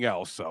everything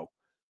else. So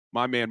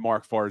my man,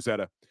 Mark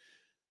Farzetta.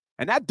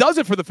 And that does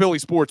it for the Philly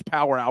Sports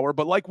Power Hour.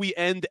 But like we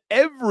end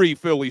every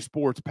Philly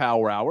Sports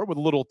Power Hour with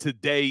a little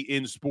today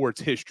in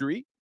sports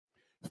history.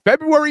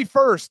 February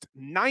 1st,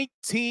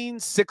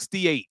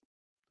 1968.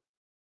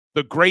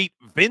 The great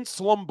Vince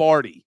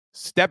Lombardi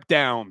stepped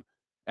down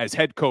as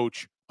head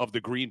coach of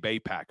the Green Bay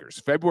Packers.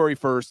 February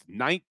 1st,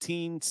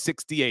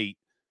 1968,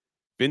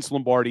 Vince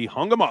Lombardi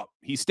hung him up.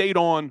 He stayed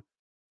on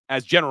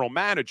as general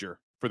manager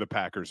for the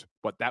Packers,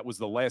 but that was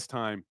the last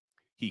time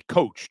he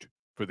coached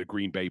for the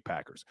Green Bay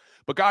Packers.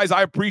 But guys,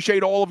 I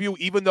appreciate all of you,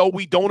 even though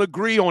we don't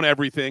agree on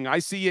everything. I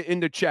see you in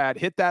the chat.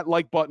 Hit that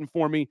like button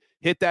for me.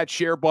 Hit that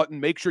share button.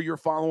 Make sure you're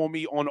following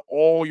me on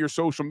all your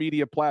social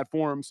media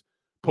platforms,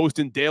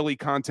 posting daily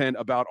content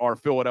about our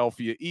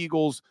Philadelphia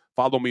Eagles.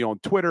 Follow me on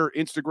Twitter,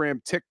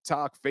 Instagram,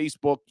 TikTok,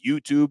 Facebook,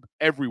 YouTube,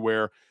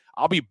 everywhere.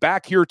 I'll be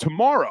back here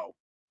tomorrow,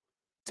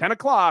 10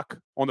 o'clock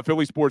on the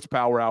Philly Sports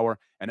Power Hour.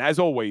 And as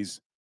always,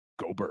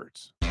 go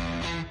Birds.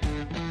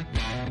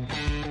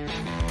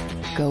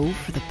 Go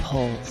for the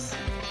pulls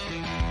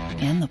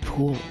and the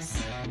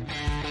pools.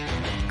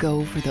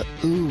 Go for the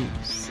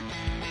oohs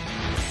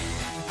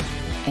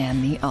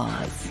and the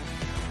ahs.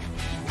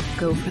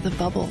 Go for the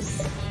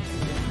bubbles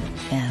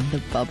and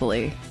the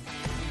bubbly.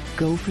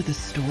 Go for the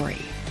story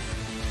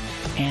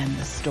and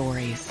the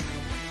stories.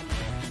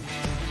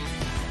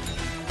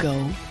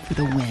 Go for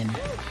the win.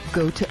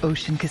 Go to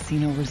Ocean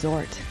Casino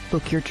Resort.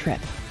 Book your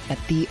trip at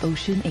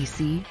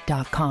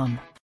theoceanac.com.